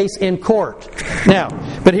your case in court. Now,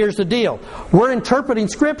 but here's the deal. We're interpreting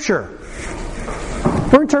Scripture.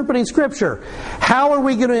 We're interpreting Scripture. How are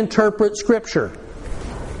we going to interpret Scripture?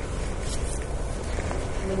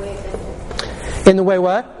 In the way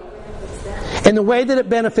what? In the way that it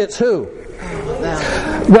benefits who?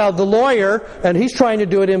 Well, the lawyer, and he's trying to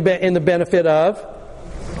do it in the benefit of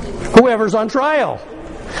whoever's on trial.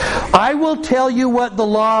 I will tell you what the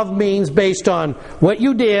law means based on what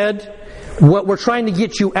you did, what we're trying to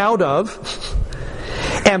get you out of,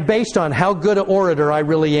 and based on how good an orator I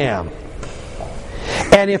really am.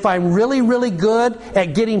 And if I'm really, really good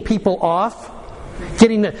at getting people off,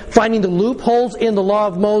 finding the loopholes in the law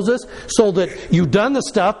of Moses so that you've done the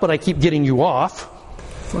stuff, but I keep getting you off.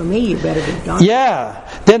 For me, you better be done. Yeah.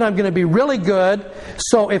 Then I'm going to be really good.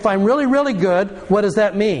 So if I'm really, really good, what does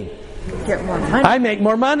that mean? Get more money. I make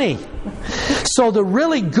more money. So the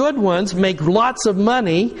really good ones make lots of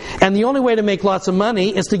money, and the only way to make lots of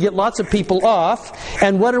money is to get lots of people off.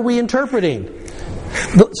 And what are we interpreting?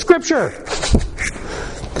 The Scripture.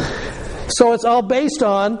 So it's all based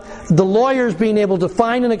on the lawyers being able to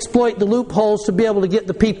find and exploit the loopholes to be able to get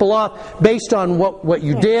the people off based on what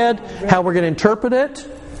you did, how we're going to interpret it.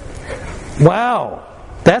 Wow.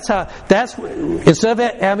 That's instead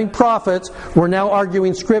of having prophets, we're now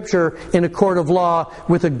arguing Scripture in a court of law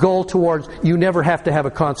with a goal towards you never have to have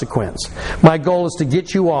a consequence. My goal is to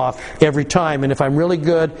get you off every time, and if I'm really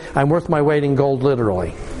good, I'm worth my weight in gold,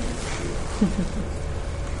 literally.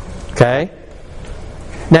 Okay?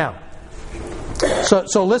 Now,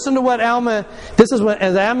 so listen to what Alma. This is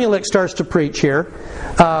as Amulek starts to preach here.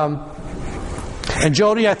 And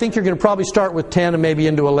Jody, I think you're going to probably start with 10 and maybe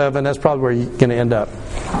into 11. That's probably where you're going to end up.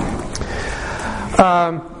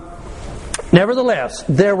 Nevertheless,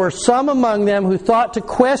 there were some among them who thought to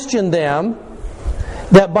question them,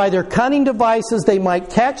 that by their cunning devices they might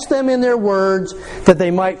catch them in their words, that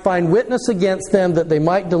they might find witness against them, that they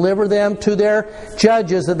might deliver them to their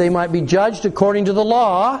judges, that they might be judged according to the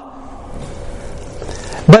law.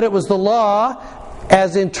 But it was the law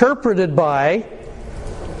as interpreted by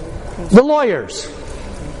the lawyers.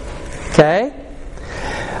 Okay?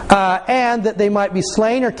 and that they might be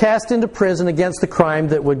slain or cast into prison against the crime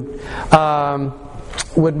that would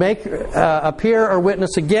make appear or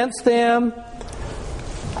witness against them.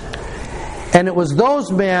 And it was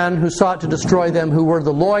those men who sought to destroy them who were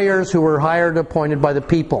the lawyers who were hired and appointed by the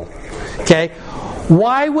people. Okay?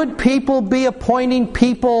 Why would people be appointing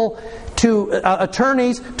people to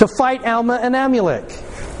attorneys to fight Alma and Amulek?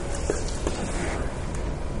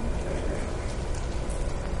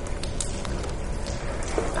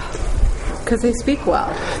 Because they speak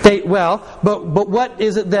well. But what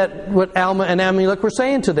is it that what Alma and Amulek were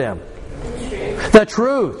saying to them? The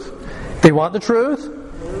truth. They want the truth.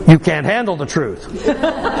 You can't handle the truth.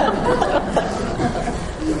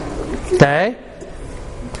 Okay?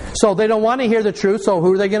 So they don't want to hear the truth. So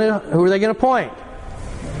who are they going to appoint?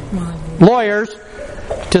 Lawyers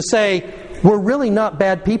to say we're really not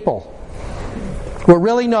bad people. We're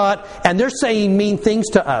really not, and they're saying mean things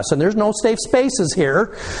to us, and there's no safe spaces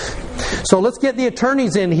here. So let's get the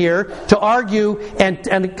attorneys in here to argue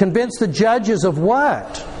and convince the judges of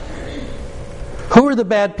what? Who are the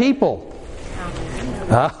bad people?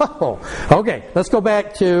 Oh, okay. Let's go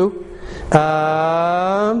back to.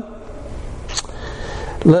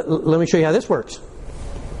 Let me show you how this works.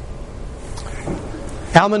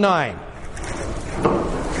 Alma 9.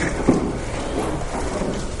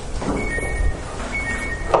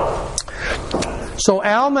 So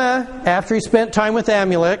Alma, after he spent time with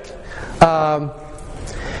Amulek,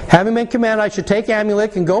 having been commanded I should take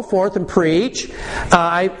Amulek and go forth and preach,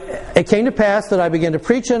 it came to pass that I began to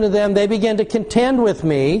preach unto them. They began to contend with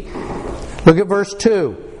me. Look at verse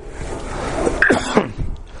 2.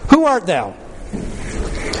 Who art thou?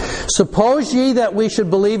 Suppose ye that we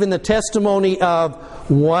should believe in the testimony of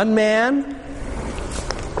one man?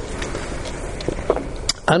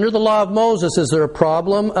 Under the law of Moses, is there a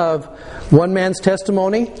problem of one man's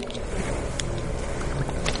testimony?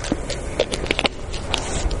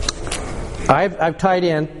 I've tied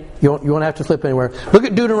in. You won't have to flip anywhere. Look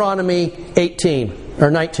at Deuteronomy 18 or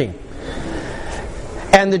 19.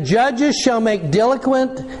 And the judges shall make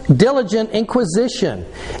diligent inquisition.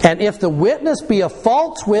 And if the witness be a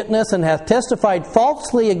false witness and hath testified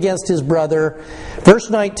falsely against his brother, verse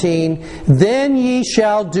 19, then ye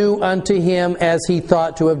shall do unto him as he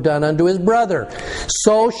thought to have done unto his brother.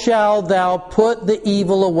 So shalt thou put the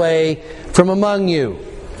evil away from among you.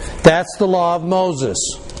 That's the law of Moses.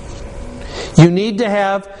 You need to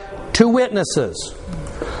have two witnesses.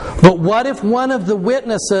 But what if one of the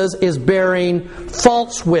witnesses is bearing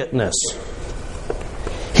false witness?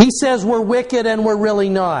 He says we're wicked and we're really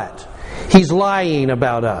not. He's lying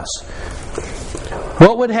about us.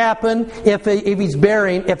 What would happen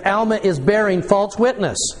if Alma is bearing false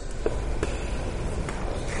witness?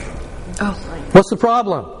 What's the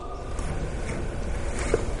problem?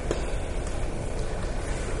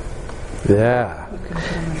 Yeah.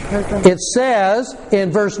 It says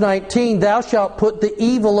in verse 19, thou shalt put the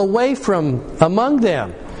evil away from among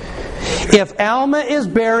them. If Alma is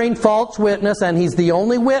bearing false witness and he's the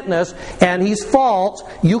only witness and he's false,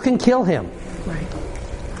 you can kill him. Right.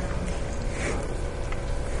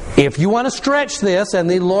 If you want to stretch this, and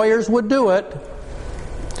the lawyers would do it,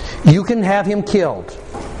 you can have him killed.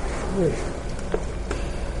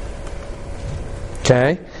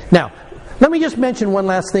 Okay? Now, let me just mention one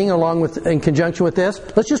last thing in conjunction with this.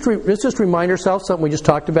 Let's just remind ourselves something we just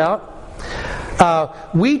talked about.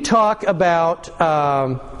 We talk about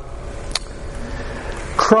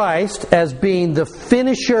Christ as being the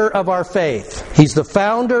finisher of our faith. He's the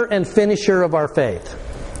founder and finisher of our faith.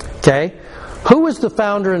 Okay? Who is the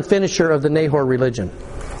founder and finisher of the Nahor religion?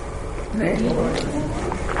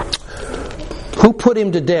 Who put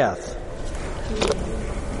him to death?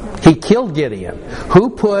 He killed Gideon. Who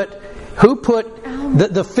put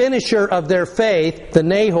the finisher of their faith, the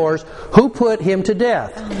Nahors, who put him to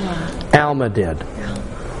death? Alma did.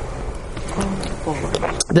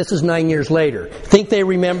 This is 9 years later. Think they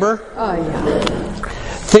remember? Oh, yeah.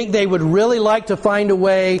 Think they would really like to find a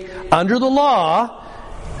way, under the law,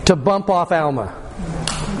 to bump off Alma?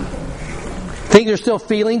 Think there's still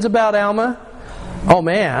feelings about Alma? Oh,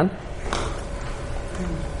 man.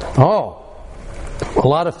 Oh, a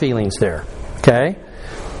lot of feelings there. Okay?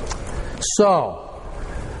 So,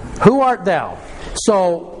 who art thou?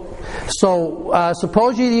 So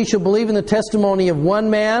suppose ye shall believe in the testimony of one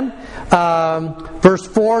man. Verse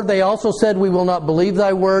 4, they also said, we will not believe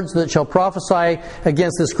thy words that shall prophesy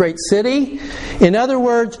against this great city. In other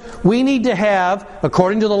words, we need to have,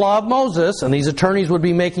 according to the law of Moses, and these attorneys would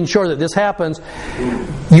be making sure that this happens,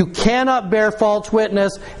 you cannot bear false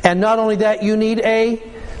witness, and not only that, you need a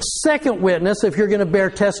second witness if you're going to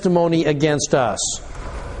bear testimony against us.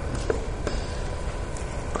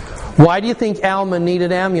 Why do you think Alma needed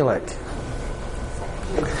Amulek?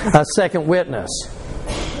 A second witness.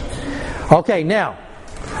 Okay, now,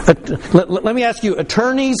 let me ask you,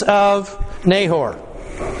 attorneys of Nahor.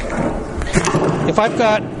 If I've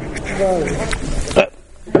got...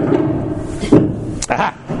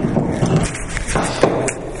 aha!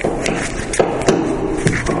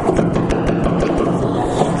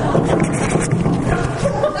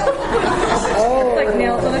 Like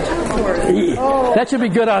nails on a chalkboard. That should be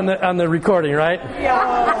good on the recording, right?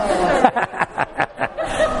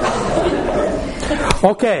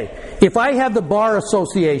 Okay, if I have the Bar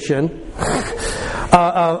Association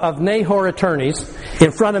of Nahor attorneys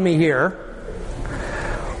in front of me here,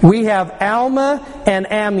 we have Alma and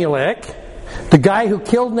Amulek, the guy who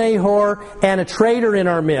killed Nahor, and a traitor in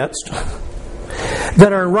our midst,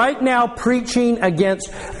 that are right now preaching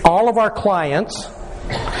against all of our clients,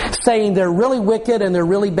 saying they're really wicked and they're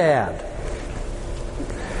really bad.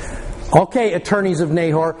 Okay, attorneys of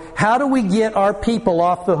Nahor, how do we get our people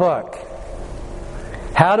off the hook?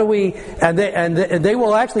 How do we... And they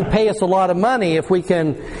will actually pay us a lot of money if we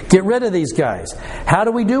can get rid of these guys. How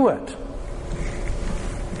do we do it?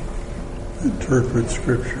 Interpret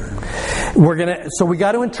Scripture. So we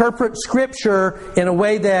got to interpret Scripture in a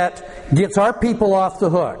way that gets our people off the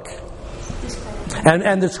hook.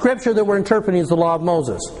 And the Scripture that we're interpreting is the Law of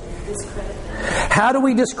Moses. How do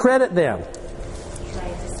we discredit them?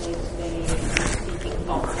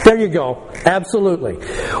 There you go. Absolutely.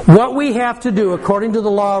 What we have to do, according to the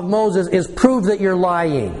Law of Moses, is prove that you're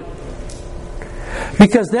lying.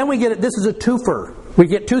 Because then we get it. This is a twofer. We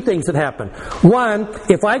get two things that happen. One,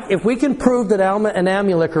 if we can prove that Alma and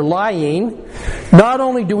Amulek are lying, not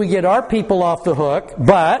only do we get our people off the hook,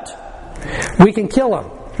 but we can kill them.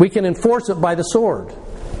 We can enforce it by the sword.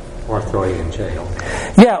 Or throw you in jail.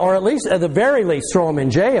 Yeah, or at least, at the very least, throw them in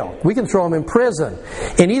jail. We can throw them in prison.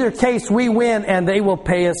 In either case, we win, and they will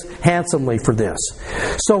pay us handsomely for this.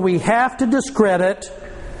 So we have to discredit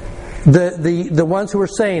the ones who are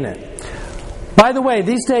saying it. By the way,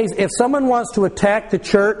 these days, if someone wants to attack the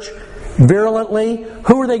church virulently,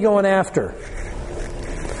 who are they going after?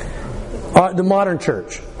 The modern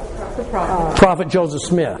church. The prophet. Prophet Joseph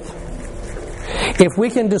Smith. If we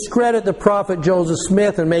can discredit the prophet Joseph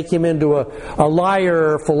Smith and make him into a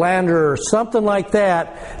liar or philanderer or something like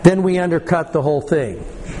that, then we undercut the whole thing.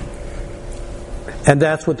 And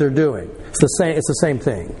that's what they're doing. It's the same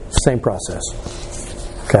thing. It's the same process.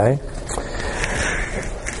 Okay?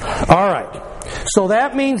 All right. So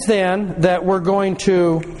that means then that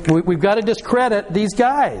we've got to discredit these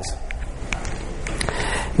guys.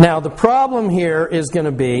 Now the problem here is going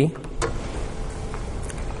to be,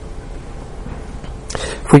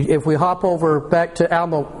 if we hop over back to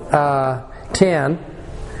Alma 10,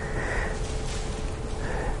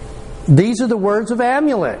 these are the words of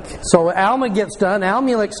Amulek. So Alma gets done.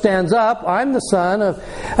 Amulek stands up. I'm the son of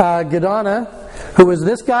Gedana, who is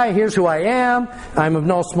this guy. Here's who I am. I'm of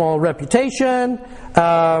no small reputation.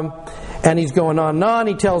 And he's going on and on.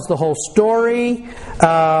 He tells the whole story.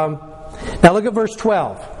 Now look at verse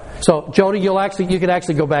 12. So Jody, you could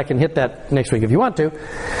actually go back and hit that next week if you want to.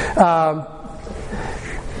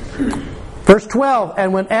 Verse 12,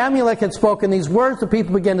 and when Amulek had spoken these words, the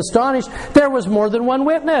people began to astonish. There was more than one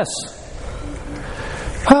witness.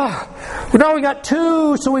 Now we got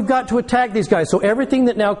two, so we've got to attack these guys. So everything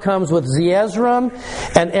that now comes with Zeezrom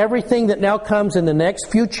and everything that now comes in the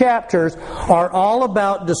next few chapters are all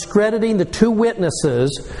about discrediting the two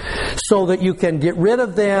witnesses so that you can get rid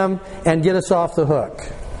of them and get us off the hook.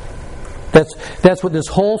 That's what this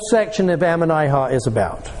whole section of Ammonihah is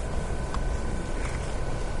about.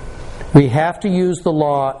 We have to use the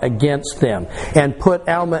law against them and put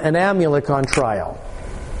Alma and Amulek on trial.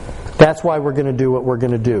 That's why we're going to do what we're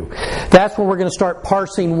going to do. That's when we're going to start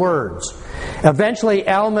parsing words. Eventually,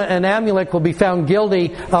 Alma and Amulek will be found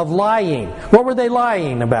guilty of lying. What were they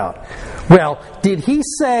lying about? Well, did he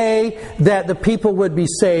say that the people would be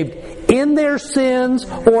saved in their sins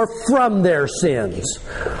or from their sins?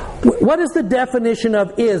 What is the definition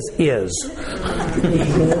of is?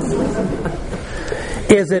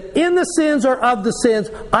 Is it in the sins or of the sins?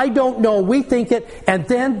 I don't know. We think it. And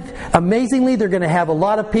then, amazingly, they're going to have a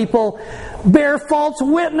lot of people bear false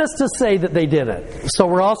witness to say that they did it. So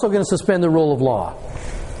we're also going to suspend the rule of law.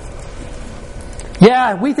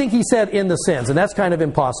 Yeah, we think he said in the sins, and that's kind of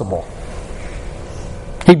impossible.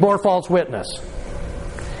 He bore false witness.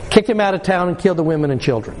 Kicked him out of town and killed the women and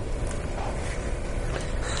children.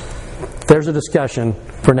 There's a discussion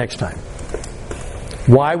for next time.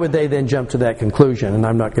 Why would they then jump to that conclusion? And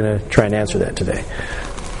I'm not going to try and answer that today.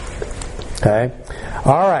 Okay?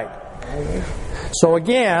 All right. So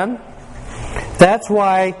again, that's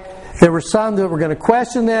why There were some that were going to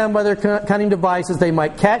question them by their cunning devices. They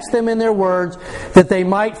might catch them in their words, that they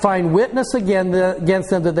might find witness against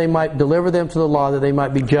them, that they might deliver them to the law, that they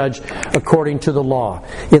might be judged according to the law.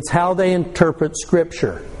 It's how they interpret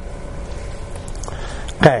Scripture.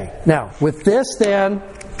 Okay, now, with this then,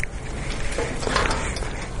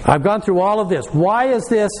 I've gone through all of this. Why is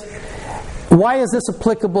this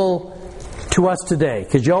applicable to us today?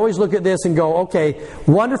 Because you always look at this and go, okay,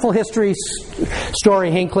 wonderful history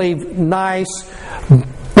story, Hinckley, nice,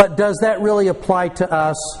 but does that really apply to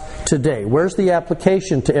us today? Where's the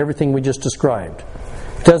application to everything we just described?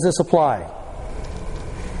 Does this apply?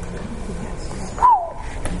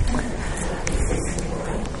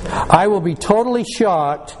 I will be totally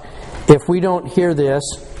shocked if we don't hear this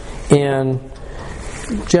in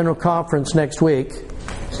General Conference next week.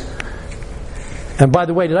 And by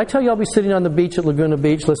the way, did I tell you I'll be sitting on the beach at Laguna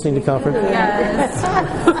Beach listening to conference? Yes.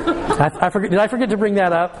 Did I forget to bring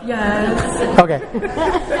that up? Yes. Okay.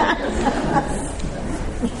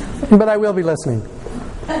 But I will be listening.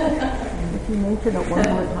 If you mention it one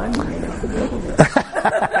more time, you may not be able to.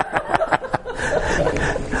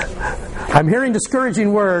 I'm hearing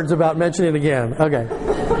discouraging words about mentioning it again. Okay.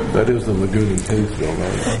 That is the lagoon in Kaysville,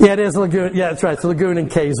 right? Yeah, it is Lagoon. Yeah, that's right. It's the lagoon in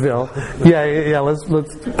Kaysville. Yeah. Let's.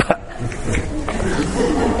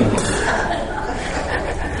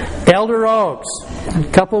 Elder Oaks, a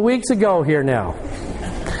couple of weeks ago here now.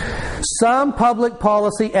 Some public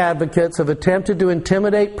policy advocates have attempted to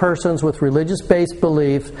intimidate persons with religious-based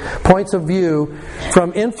beliefs, points of view,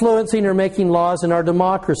 from influencing or making laws in our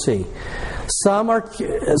democracy. Some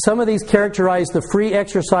of these characterize the free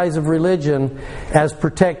exercise of religion as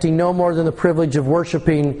protecting no more than the privilege of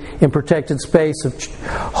worshiping in protected space of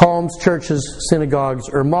homes, churches, synagogues,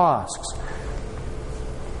 or mosques.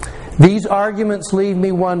 These arguments leave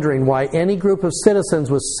me wondering why any group of citizens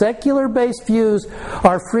with secular-based views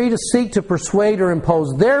are free to seek to persuade or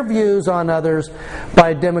impose their views on others by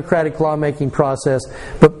a democratic lawmaking process,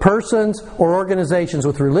 but persons or organizations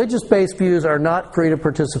with religious-based views are not free to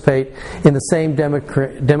participate in the same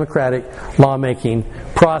democratic lawmaking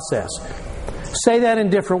process. Say that in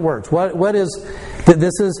different words. What is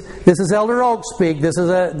this is Elder Oak speak. This is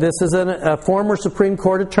a former Supreme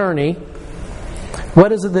Court attorney.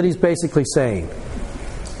 What is it that he's basically saying?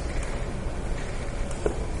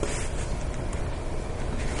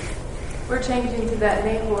 We're changing to that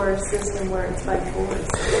Nahor system where it's by force.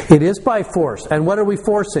 It is by force. And what are we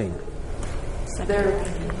forcing?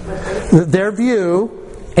 Their view,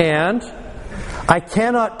 and I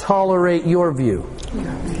cannot tolerate your view.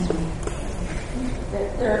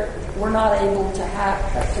 We're not able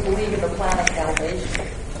to believe in the plan of salvation.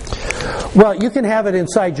 Well, you can have it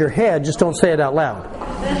inside your head, just don't say it out loud.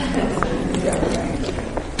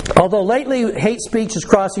 Although lately hate speech is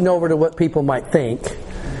crossing over to what people might think,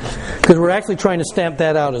 because we're actually trying to stamp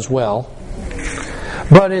that out as well.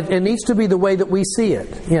 But it needs to be the way that we see it.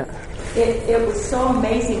 Yeah. It was so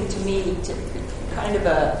amazing to me, to kind of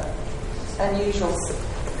a unusual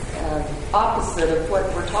opposite of what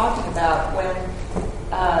we're talking about, when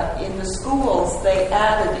in the schools they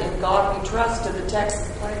added "In God We Trust" to the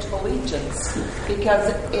Texas Pledge of Allegiance, because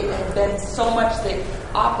it had been so much the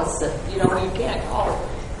opposite. You can't call it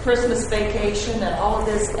Christmas Vacation and all of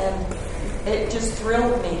this, and it just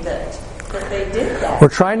thrilled me that they did that. We're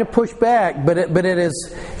trying to push back, but it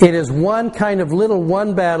is one kind of little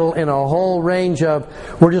one battle in a whole range of.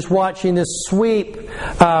 We're just watching this sweep.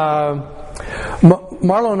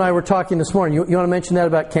 Marlo and I were talking this morning. You want to mention that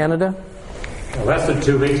about Canada? Less than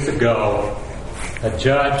 2 weeks ago, a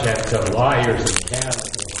judge and some lawyers in Canada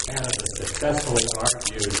successfully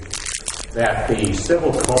argued that the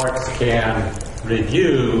civil courts can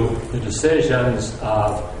review the decisions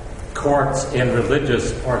of courts in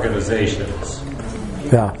religious organizations.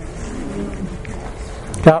 Yeah.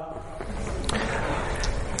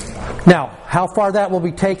 Now, how far that will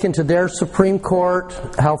be taken to their Supreme Court,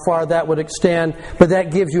 how far that would extend, but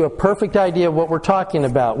that gives you a perfect idea of what we're talking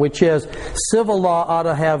about, which is civil law ought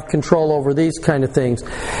to have control over these kind of things.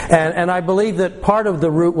 And I believe that part of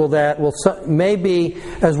the root will maybe,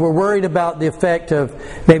 as we're worried about the effect of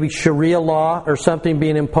maybe Sharia law or something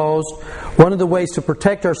being imposed, one of the ways to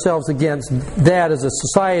protect ourselves against that as a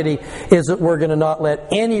society is that we're going to not let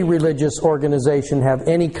any religious organization have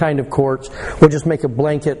any kind of courts. We'll just make a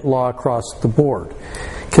blanket law across the board.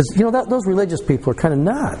 Because, those religious people are kind of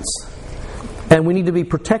nuts. And we need to be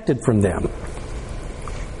protected from them.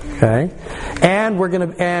 Okay? And we're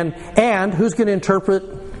going to and who's going to interpret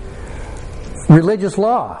religious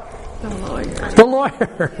law? The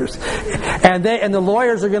lawyers. And the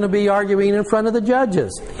lawyers are going to be arguing in front of the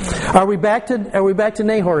judges. Are we back to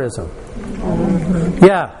Nahorism?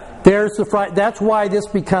 Yeah. There's the that's why this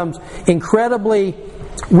becomes incredibly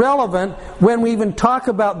relevant when we even talk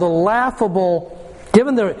about the laughable.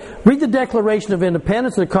 Read the Declaration of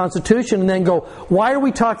Independence of the Constitution and then go, why are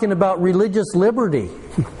we talking about religious liberty?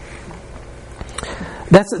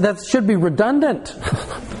 That should be redundant.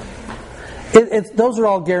 Those are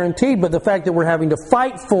all guaranteed, but the fact that we're having to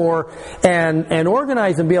fight for and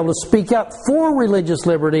organize and be able to speak up for religious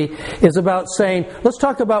liberty is about saying, let's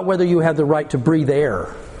talk about whether you have the right to breathe air,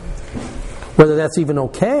 whether that's even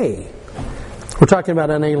okay. We're talking about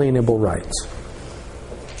unalienable rights.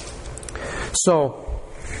 So,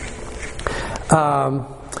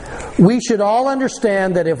 we should all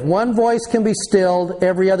understand that if one voice can be stilled,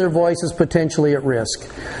 every other voice is potentially at risk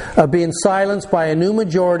of being silenced by a new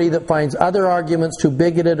majority that finds other arguments too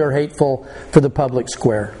bigoted or hateful for the public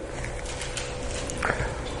square.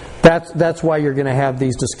 That's why you're going to have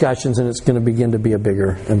these discussions, and it's going to begin to be a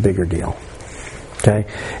bigger and bigger deal. Okay?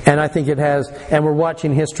 And I think it has, and we're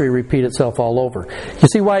watching history repeat itself all over. You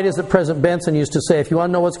see why it is that President Benson used to say, if you want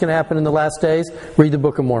to know what's going to happen in the last days, read the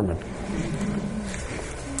Book of Mormon.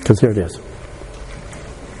 Because here it is.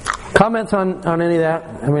 Comments on any of that?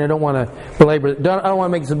 I mean, I don't want to belabor it. I don't want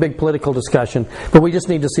to make this a big political discussion, but we just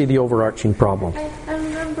need to see the overarching problem. I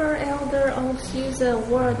remember Elder Oaks used a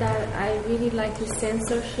word that I really like, is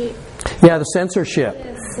censorship. Yeah, the censorship.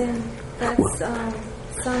 Yes, and that's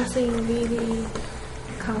something really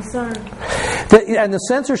concerned. And the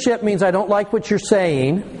censorship means I don't like what you're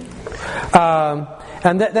saying.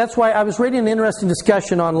 And that's why I was reading an interesting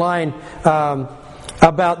discussion online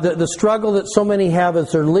about the struggle that so many have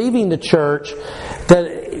as they're leaving the church.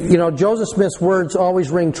 That, you know, Joseph Smith's words always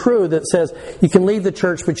ring true that says, you can leave the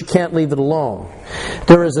church, but you can't leave it alone.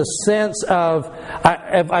 There is a sense of,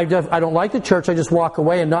 I don't like the church, I just walk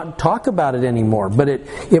away and not talk about it anymore. But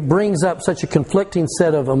it brings up such a conflicting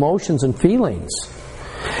set of emotions and feelings.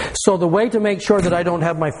 So the way to make sure that I don't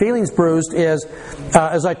have my feelings bruised is,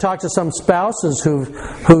 as I talk to some spouses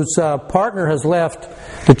whose partner has left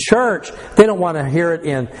the church, they don't want to hear it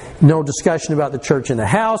in no discussion about the church in the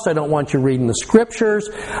house. I don't want you reading the scriptures.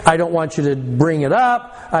 I don't want you to bring it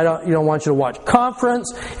up. I don't want you to watch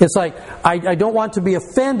conference. It's like I don't want to be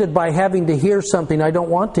offended by having to hear something I don't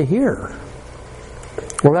want to hear.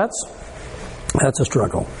 Well, that's a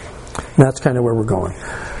struggle. And that's kind of where we're going.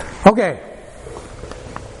 Okay.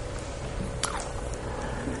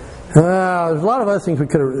 There's a lot of other things we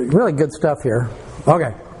could have... Really good stuff here.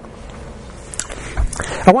 Okay.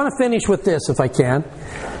 I want to finish with this, if I can.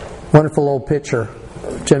 Wonderful old picture.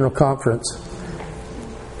 General Conference.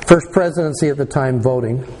 First presidency at the time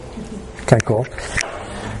voting. Okay, cool.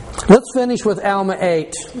 Let's finish with Alma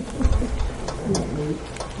 8.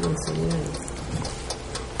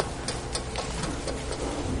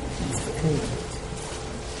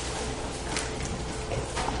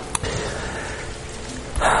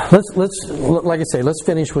 Let's like I say, let's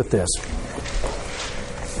finish with this.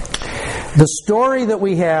 The story that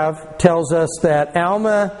we have tells us that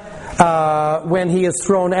Alma, when he is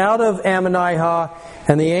thrown out of Ammonihah,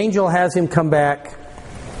 and the angel has him come back,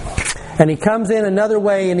 and he comes in another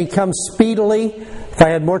way, and he comes speedily. If I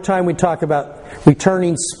had more time, we'd talk about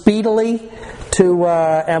returning speedily to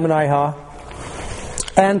Ammonihah,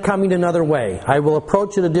 and coming another way. I will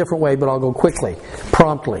approach it a different way, but I'll go quickly,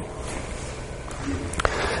 promptly.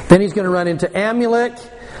 Then he's going to run into Amulek.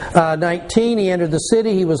 19, he entered the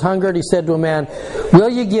city. He was hungered. He said to a man, will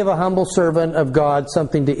you give a humble servant of God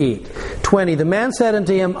something to eat? 20, the man said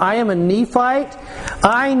unto him, I am a Nephite.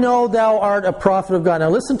 I know thou art a prophet of God. Now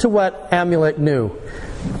listen to what Amulek knew.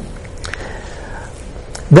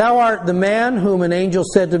 Thou art the man whom an angel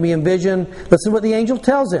said to me in vision. Listen to what the angel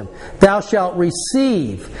tells him. Thou shalt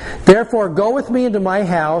receive. Therefore go with me into my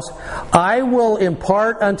house. I will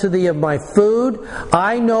impart unto thee of my food.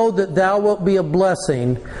 I know that thou wilt be a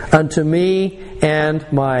blessing unto me and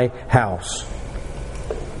my house.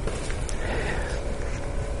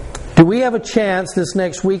 Do we have a chance this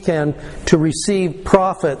next weekend to receive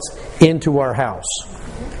prophets into our house?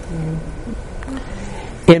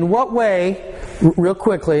 In what way... Real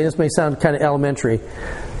quickly, this may sound kind of elementary.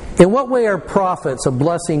 In what way are prophets a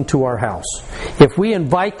blessing to our house? If we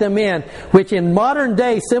invite them in, which in modern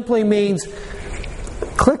day simply means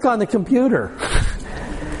click on the computer,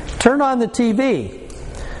 turn on the TV.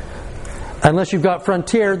 Unless you've got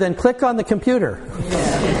Frontier, then click on the computer.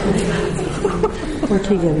 Or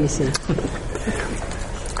TWC.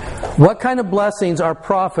 What kind of blessings are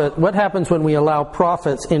what happens when we allow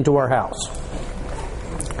prophets into our house?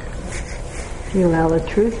 You allow the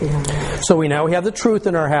truth in our house. So we have the truth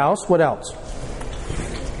in our house. What else?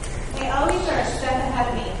 They always are a step ahead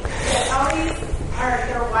of me. They always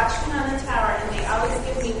they're watchmen on the tower, and they always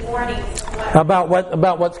give me warnings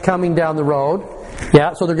about what's coming down the road.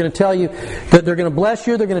 Yeah, so they're going to tell you that they're going to bless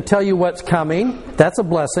you. They're going to tell you what's coming. That's a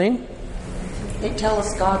blessing. They tell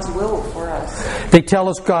us God's will for us. They tell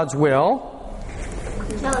us God's will.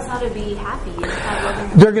 tell us how to be happy.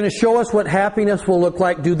 They're going to show us what happiness will look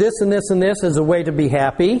like. Do this and this and this as a way to be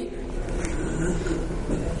happy.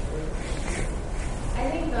 I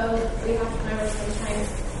think, though, we have to remember sometimes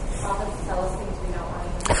prophets tell us things we don't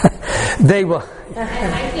want to hear. They will.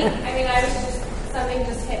 And something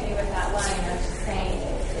just hit me with that line. I was just saying,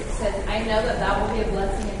 it says, I know that will be a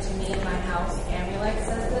blessing into me and my house. Amulek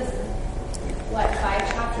says this.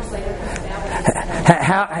 5 chapters later comes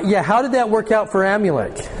down. How did that work out for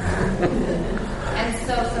Amulek? And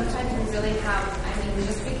so sometimes we really have,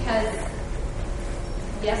 just because,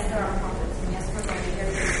 yes, there are prophets, and yes, we're going to hear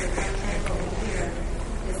things, but sometimes what we hear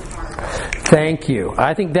is hard. Thank you.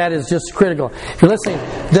 I think that is just critical. If you're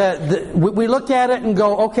listening, we look at it and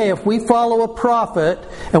go, okay, if we follow a prophet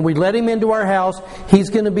and we let him into our house, he's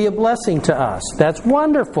going to be a blessing to us. That's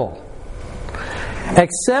wonderful.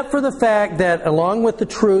 Except for the fact that along with the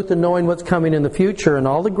truth and knowing what's coming in the future and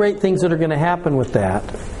all the great things that are going to happen with that,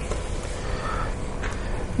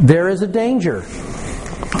 there is a danger.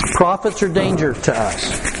 Prophets are danger to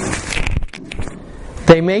us.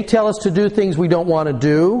 They may tell us to do things we don't want to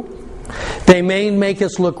do. They may make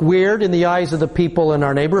us look weird in the eyes of the people in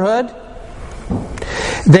our neighborhood.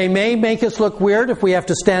 They may make us look weird if we have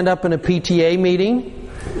to stand up in a PTA meeting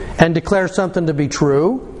and declare something to be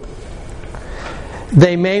true.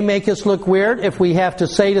 They may make us look weird if we have to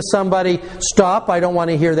say to somebody, stop, I don't want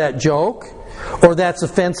to hear that joke, or that's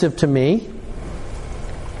offensive to me.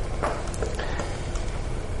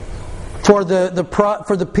 For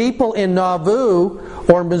the people in Nauvoo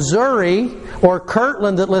or Missouri or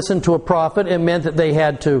Kirtland that listened to a prophet, it meant that they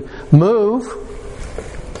had to move.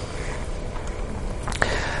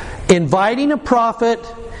 Inviting a prophet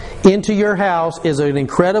into your house is an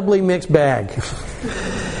incredibly mixed bag.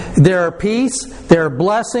 There are peace, there are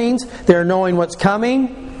blessings, there are knowing what's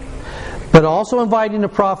coming. But also inviting a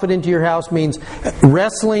prophet into your house means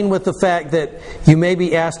wrestling with the fact that you may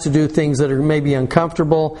be asked to do things that are maybe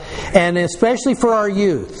uncomfortable. And especially for our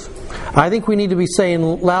youth, I think we need to be saying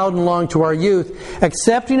loud and long to our youth,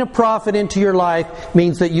 accepting a prophet into your life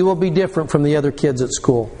means that you will be different from the other kids at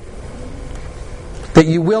school. That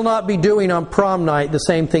you will not be doing on prom night the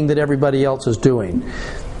same thing that everybody else is doing.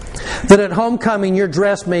 That at homecoming your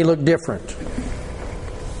dress may look different.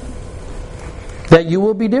 That you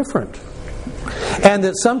will be different. And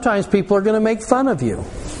that sometimes people are going to make fun of you.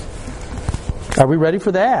 Are we ready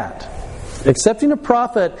for that? Accepting a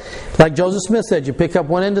prophet, like Joseph Smith said, you pick up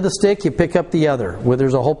one end of the stick, you pick up the other. Well,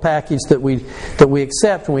 there's a whole package that we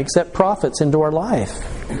accept when we accept prophets into our life.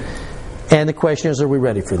 And the question is, are we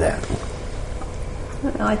ready for that?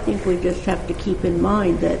 I think we just have to keep in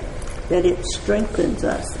mind that it strengthens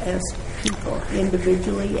us as people,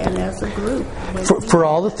 individually and as a group. For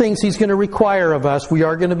all the things He's going to require of us, we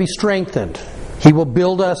are going to be strengthened. He will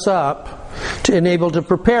build us up to enable to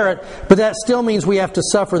prepare it, but that still means we have to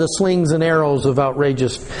suffer the slings and arrows of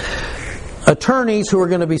outrageous attorneys who are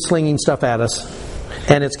going to be slinging stuff at us,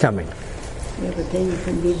 and it's coming. Yeah, but then you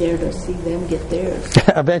can be there to see them get theirs.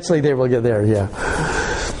 Eventually they will get there, yeah.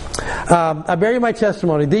 I bear you my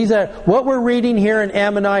testimony. These are what we're reading here in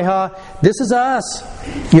Ammonihah. This is us.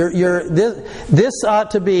 This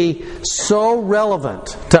ought to be so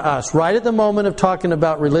relevant to us right at the moment of talking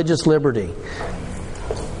about religious liberty.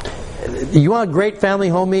 You want a great family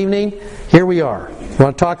home evening? Here we are. You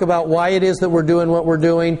want to talk about why it is that we're doing what we're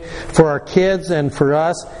doing for our kids and for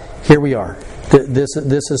us? Here we are. This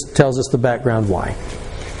tells us the background why.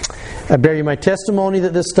 I bear you my testimony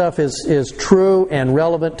that this stuff is true and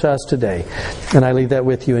relevant to us today. And I leave that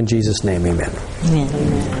with you in Jesus' name. Amen.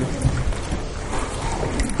 Amen.